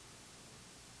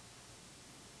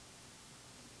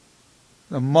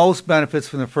 The most benefits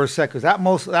from the first set, because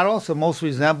that also most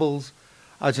resembles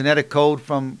a genetic code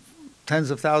from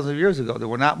tens of thousands of years ago. There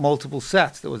were not multiple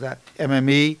sets. There was that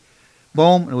M.M.E.,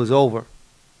 boom, and it was over.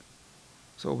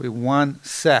 So it'll be 1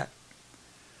 set.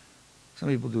 Some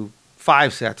people do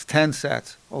 5 sets, 10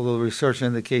 sets, although the research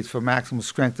indicates for maximal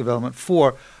strength development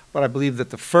 4, but I believe that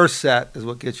the first set is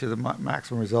what gets you the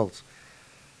maximum results.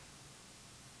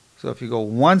 So if you go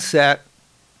 1 set,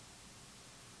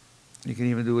 you can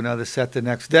even do another set the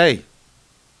next day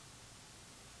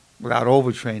without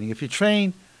overtraining. If you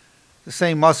train the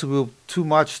same muscle group too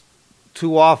much,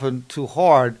 too often, too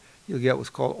hard, you'll get what's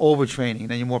called overtraining.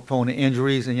 Then you're more prone to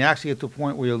injuries, and you actually get to a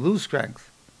point where you lose strength.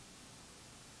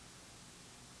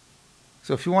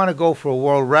 So if you want to go for a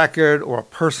world record or a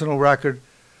personal record,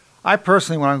 I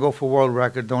personally, when I go for a world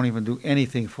record, don't even do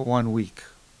anything for 1 week.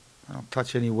 I don't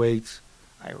touch any weights.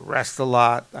 I rest a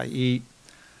lot. I eat,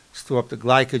 store up the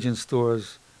glycogen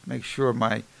stores, make sure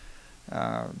my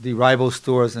D-ribo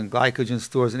stores and glycogen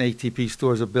stores and ATP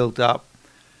stores are built up,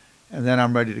 and then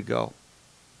I'm ready to go.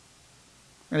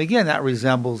 And again, that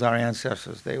resembles our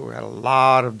ancestors. They had a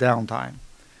lot of downtime.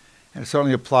 And it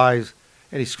certainly applies.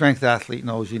 Any strength athlete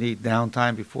knows you need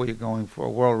downtime before you're going for a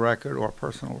world record or a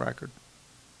personal record.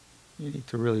 You need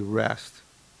to really rest.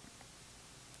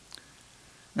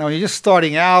 Now, when you're just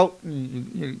starting out,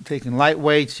 you're taking light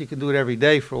weights, you can do it every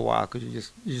day for a while because you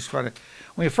just try to.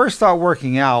 When you first start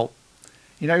working out,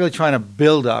 you're not really trying to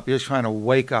build up. You're just trying to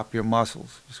wake up your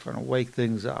muscles. Just trying to wake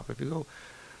things up. If you go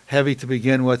heavy to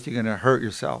begin with, you're going to hurt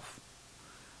yourself.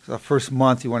 So the first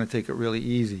month, you want to take it really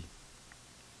easy.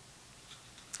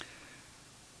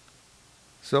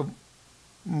 So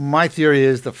my theory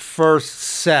is the first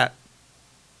set,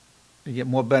 you get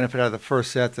more benefit out of the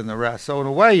first set than the rest. So in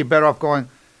a way, you're better off going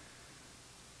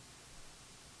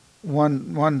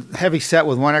one heavy set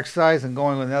with one exercise and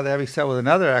going with another heavy set with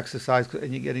another exercise,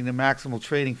 and you're getting the maximal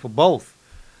training for both,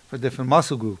 for different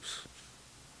muscle groups.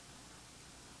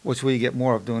 Which way you get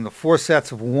more of, doing the 4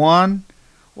 sets of 1,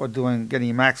 or getting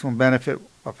your maximum benefit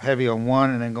of heavy on 1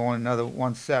 and then going another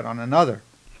 1 set on another.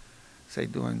 Say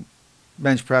doing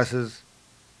bench presses,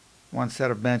 1 set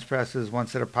of bench presses, 1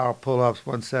 set of power pull-ups,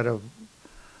 1 set of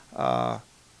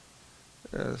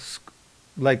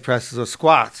leg presses or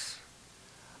squats.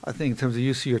 I think in terms of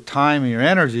use of your time and your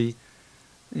energy,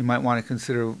 you might want to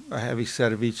consider a heavy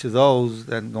set of each of those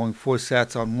than going 4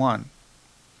 sets on 1.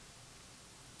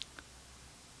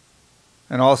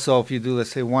 And also, if you do, let's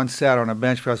say, 1 set on a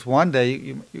bench press one day,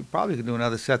 you probably can do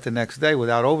another set the next day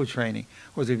without overtraining.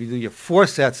 Whereas if you do your 4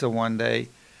 sets in one day,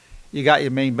 you got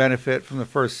your main benefit from the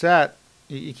first set.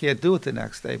 You can't do it the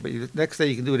next day, but the next day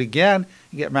you can do it again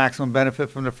and get maximum benefit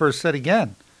from the first set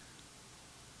again.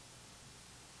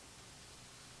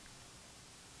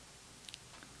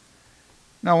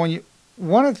 Now,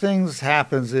 one of the things that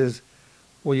happens is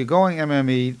when you're going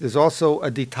M.M.E, there's also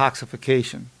a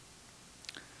detoxification.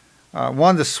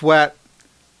 One, the sweat,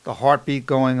 the heartbeat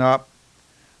going up,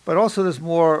 but also there's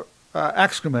more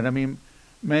excrement. I mean,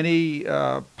 many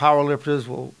powerlifters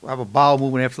will have a bowel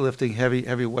movement after lifting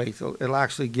heavy weights. It'll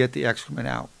actually get the excrement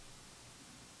out,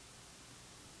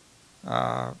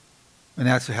 and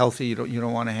that's healthy. You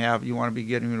don't want to have. You want to be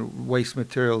getting waste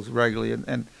materials regularly,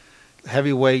 and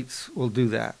heavy weights will do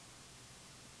that.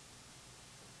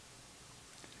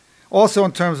 Also,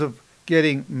 in terms of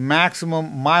getting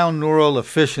maximum myoneural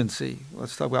efficiency,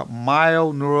 let's talk about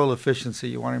myoneural efficiency.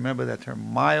 You want to remember that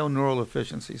term, myoneural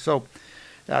efficiency. So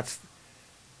that's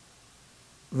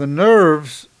the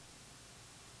nerves.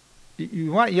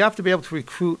 You have to be able to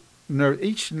recruit nerve.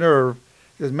 Each nerve,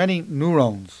 there's many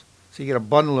neurons, so you get a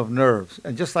bundle of nerves.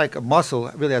 And just like a muscle,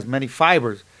 it really has many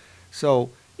fibers.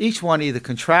 So each one either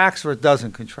contracts or it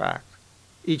doesn't contract.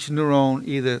 Each neuron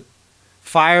either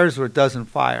fires or it doesn't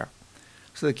fire.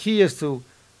 So the key is to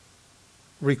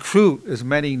recruit as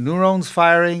many neurons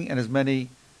firing and as many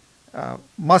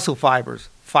muscle fibers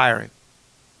firing.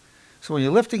 So when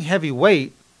you're lifting heavy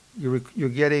weight, you're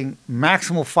getting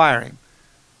maximal firing.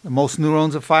 The most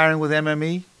neurons are firing with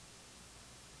M.M.E.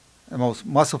 The most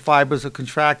muscle fibers are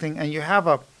contracting, and you have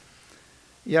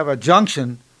a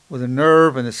junction with a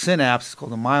nerve and a synapse. It's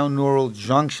called the myoneural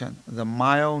junction. The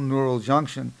myoneural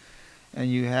junction, and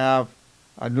you have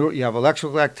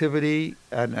electrical activity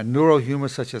and a neurohumor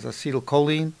such as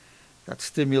acetylcholine that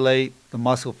stimulate the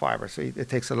muscle fiber. So it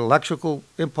takes an electrical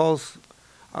impulse,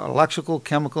 an electrical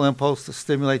chemical impulse to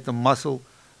stimulate the muscle,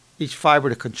 each fiber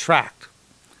to contract.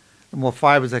 The more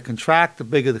fibers that contract, the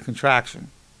bigger the contraction.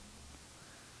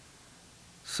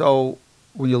 So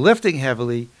when you're lifting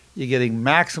heavily, you're getting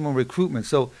maximum recruitment.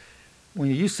 So when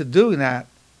you're used to doing that,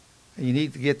 and you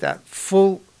need to get that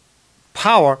full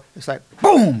power, it's like,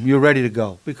 boom, you're ready to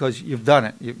go because you've done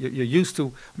it. You're used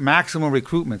to maximum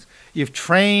recruitments. You've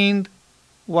trained,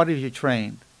 what have you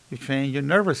trained? You've trained your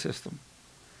nervous system.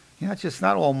 It's just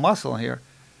not all muscle here.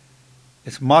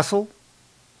 It's muscle,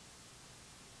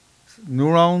 it's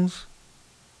neurons,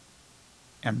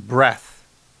 and breath.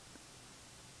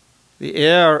 The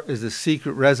air is the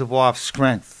secret reservoir of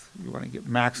strength. You want to get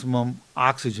maximum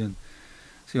oxygen.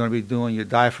 So you want to be doing your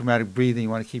diaphragmatic breathing. You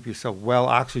want to keep yourself well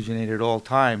oxygenated at all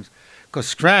times. Because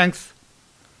strength,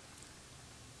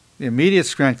 the immediate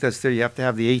strength that's there, you have to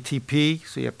have the ATP,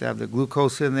 so you have to have the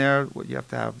glucose in there. You have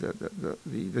to have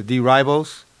the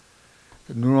D-ribose.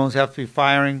 The neurons have to be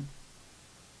firing.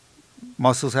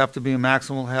 Muscles have to be in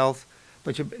maximal health.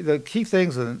 But the key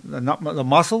things are the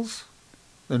muscles,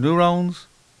 the neurons,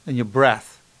 and your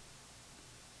breath.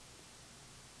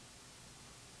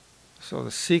 So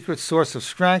the secret source of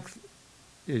strength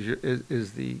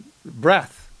is the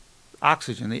breath,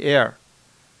 oxygen, the air.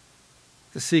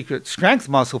 The secret strength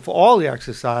muscle for all the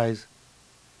exercise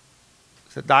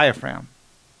is the diaphragm,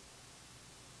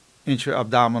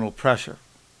 intra-abdominal pressure.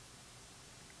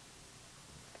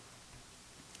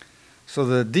 So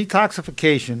the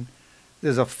detoxification,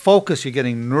 there's a focus. You're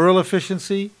getting neural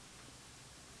efficiency.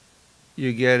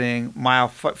 You're getting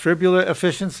myofibrillar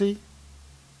efficiency.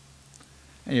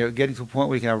 And you're getting to a point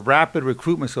where you can have rapid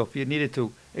recruitment. So if you needed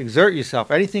to exert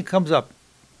yourself, anything comes up,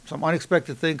 some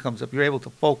unexpected thing comes up, you're able to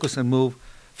focus and move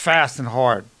fast and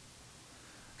hard.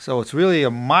 So it's really a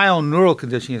myoneural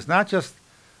conditioning. It's not just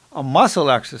a muscle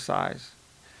exercise.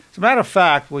 As a matter of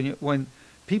fact, when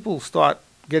people start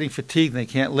getting fatigued and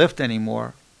they can't lift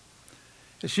anymore,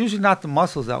 it's usually not the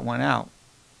muscles that went out.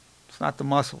 It's not the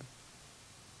muscle.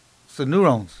 It's the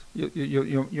neurons.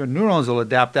 Your neurons will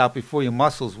adapt out before your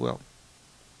muscles will.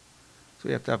 So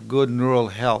you have to have good neural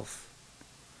health.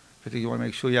 Particularly you want to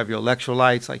make sure you have your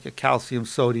electrolytes like your calcium,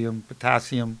 sodium,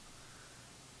 potassium,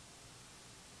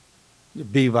 your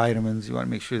B vitamins. You want to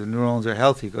make sure the neurons are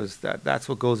healthy because that's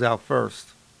what goes out first.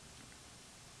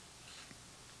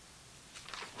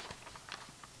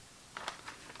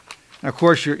 And of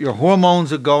course, your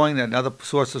hormones are going. Another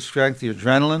source of strength, the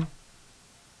adrenaline.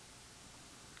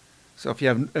 So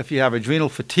if you have adrenal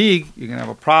fatigue, you're going to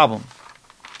have a problem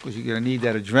because you're going to need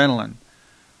that adrenaline.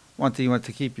 One thing you want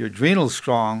to keep your adrenals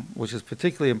strong, which is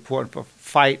particularly important for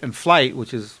fight and flight,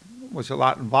 which is a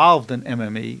lot involved in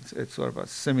M.M.E. It's sort of a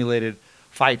simulated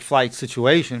fight-flight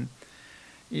situation.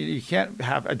 You can't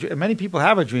have, many people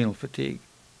have adrenal fatigue.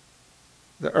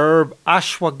 The herb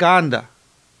ashwagandha,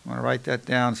 I want to write that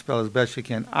down, spell as best you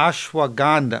can.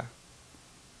 Ashwagandha,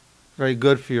 very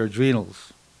good for your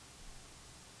adrenals.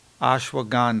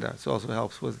 Ashwagandha. It also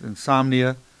helps with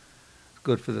insomnia. It's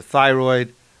good for the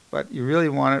thyroid. But you really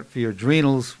want it for your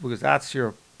adrenals because that's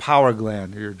your power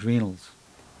gland, your adrenals.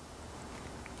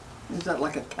 Is that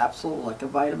like a capsule, like a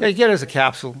vitamin? Yeah, you get it as a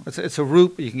capsule. It's a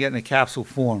root, but you can get it in a capsule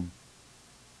form.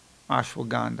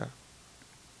 Ashwagandha.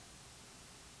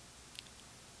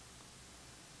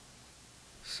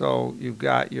 So you've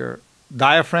got your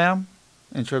diaphragm,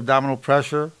 intra-abdominal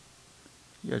pressure,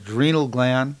 your adrenal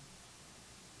gland,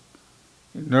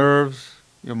 your nerves,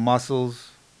 your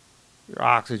muscles, your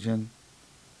oxygen.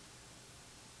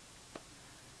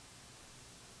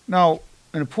 Now,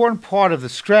 an important part of the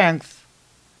strength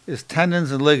is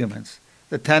tendons and ligaments.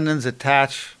 The tendons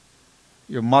attach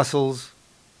your muscles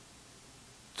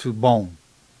to bone.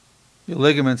 Your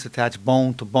ligaments attach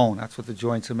bone to bone. That's what the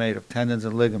joints are made of, tendons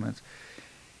and ligaments.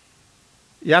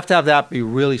 You have to have that be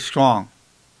really strong.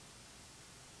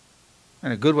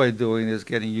 And a good way of doing it is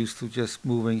getting used to just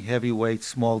moving heavy weights,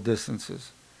 small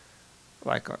distances.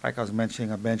 Like I was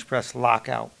mentioning, a bench press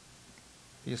lockout.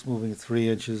 Just moving 3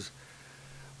 inches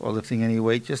or lifting any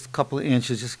weight, just a couple of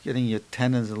inches, just getting your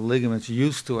tendons and ligaments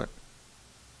used to it.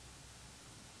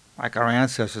 Like our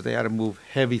ancestors, they had to move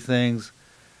heavy things.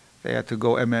 They had to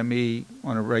go M.M.E.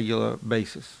 on a regular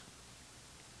basis.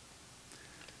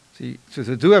 See, so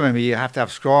to do M.M.E., you have to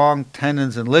have strong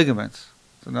tendons and ligaments.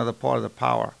 It's another part of the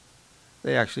power.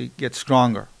 They actually get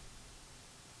stronger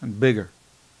and bigger.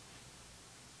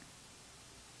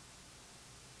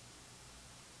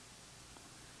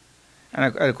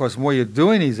 And of course, the more you're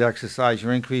doing these exercises,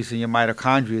 you're increasing your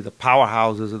mitochondria, the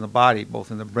powerhouses in the body,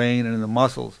 both in the brain and in the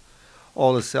muscles.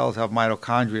 All the cells have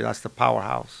mitochondria. That's the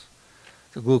powerhouse.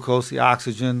 The glucose, the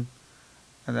oxygen,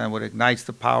 and then what ignites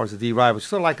the power is the D-ribose. It's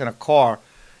sort of like in a car.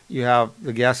 You have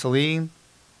the gasoline,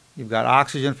 you've got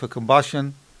oxygen for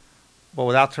combustion, but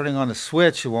without turning on the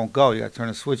switch, it won't go. You got to turn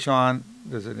the switch on.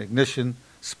 There's an ignition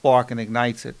spark and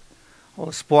ignites it. Well,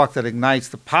 the spark that ignites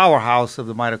the powerhouse of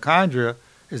the mitochondria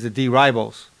is the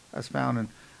D-ribose. That's found in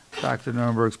Dr.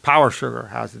 Nerenberg's power sugar,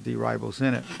 has the D-ribose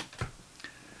in it.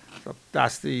 So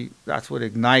that's what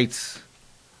ignites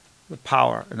the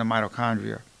power in the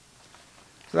mitochondria.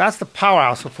 So that's the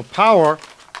powerhouse. So for power,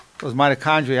 those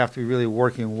mitochondria have to be really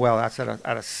working well. That's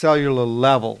at a cellular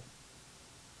level.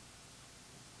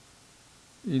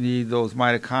 You need those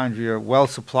mitochondria well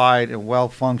supplied and well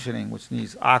functioning, which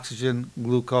needs oxygen,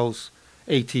 glucose,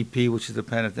 ATP, which is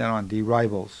dependent then on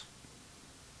D-ribose.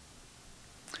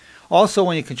 Also,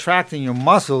 when you're contracting your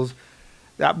muscles,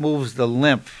 that moves the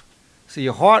lymph. So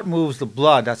your heart moves the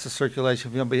blood. That's the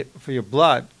circulation for your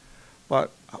blood.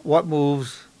 But what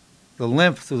moves the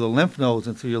lymph through the lymph nodes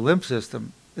and through your lymph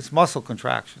system? It's muscle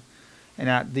contraction. And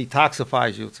that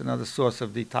detoxifies you. It's another source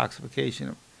of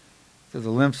detoxification to the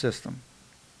lymph system.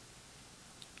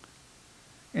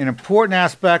 An important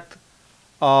aspect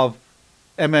of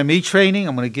M.M.E. training,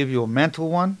 I'm going to give you a mental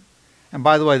one. And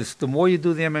by the way, the more you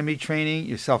do the M.M.E. training,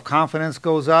 your self-confidence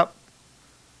goes up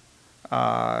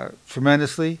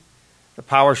tremendously. The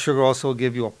power sugar also will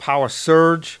give you a power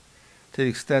surge to the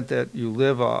extent that you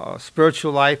live a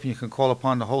spiritual life and you can call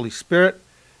upon the Holy Spirit.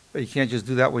 But you can't just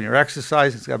do that when you're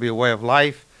exercising. It's got to be a way of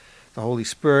life. The Holy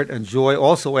Spirit and joy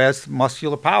also adds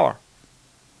muscular power.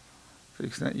 To the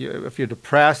extent if you're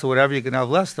depressed or whatever, you can have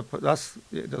less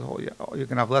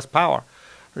power.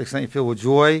 To the extent you feel with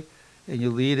joy and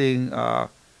you're leading a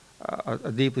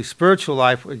deeply spiritual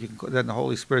life, then the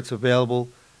Holy Spirit's available,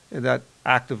 and that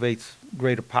activates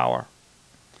greater power.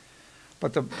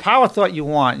 But the power thought you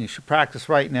want, and you should practice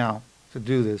right now to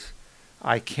do this,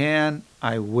 I can,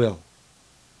 I will.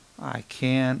 I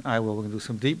can, I will. We're going to do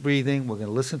some deep breathing. We're going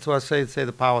to listen to us say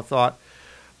the power thought.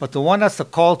 But the one that's the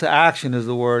call to action is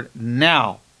the word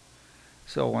now.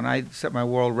 So when I set my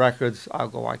world records, I'll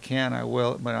go, I can, I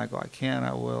will. When I go, I can,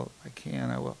 I will, I can,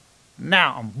 I will.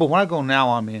 Now. But when I go now,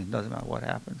 I'm in. Doesn't matter what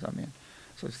happens, I'm in.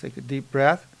 So let's take a deep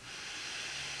breath.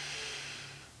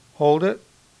 Hold it.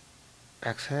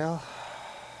 Exhale.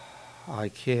 I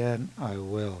can, I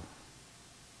will.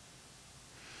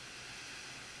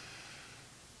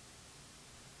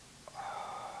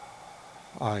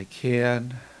 I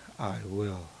can, I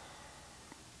will.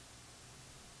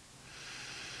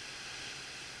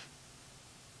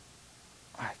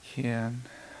 I can,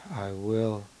 I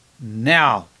will.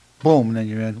 Now, boom, and then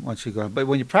you're in once you go. But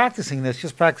when you're practicing this,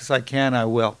 just practice I can, I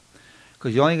will.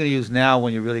 Because you're only going to use now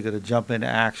when you're really going to jump into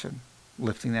action,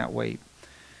 lifting that weight.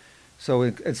 So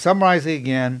in summarizing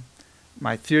again,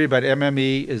 my theory about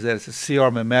M.M.E. is that it's a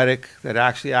CR mimetic that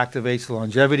actually activates the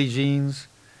longevity genes,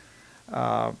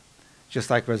 just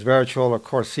like resveratrol or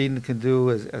quercetin can do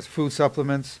as food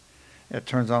supplements. It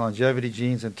turns on longevity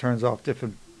genes and turns off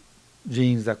different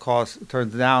genes that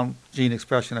turns down gene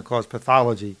expression that cause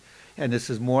pathology. And this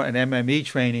is more, an M.M.E.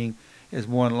 training is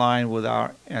more in line with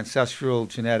our ancestral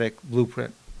genetic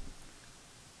blueprint.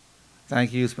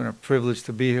 Thank you. It's been a privilege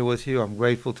to be here with you. I'm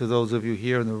grateful to those of you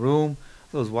here in the room,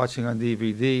 those watching on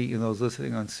DVD, and those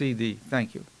listening on CD.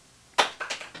 Thank you.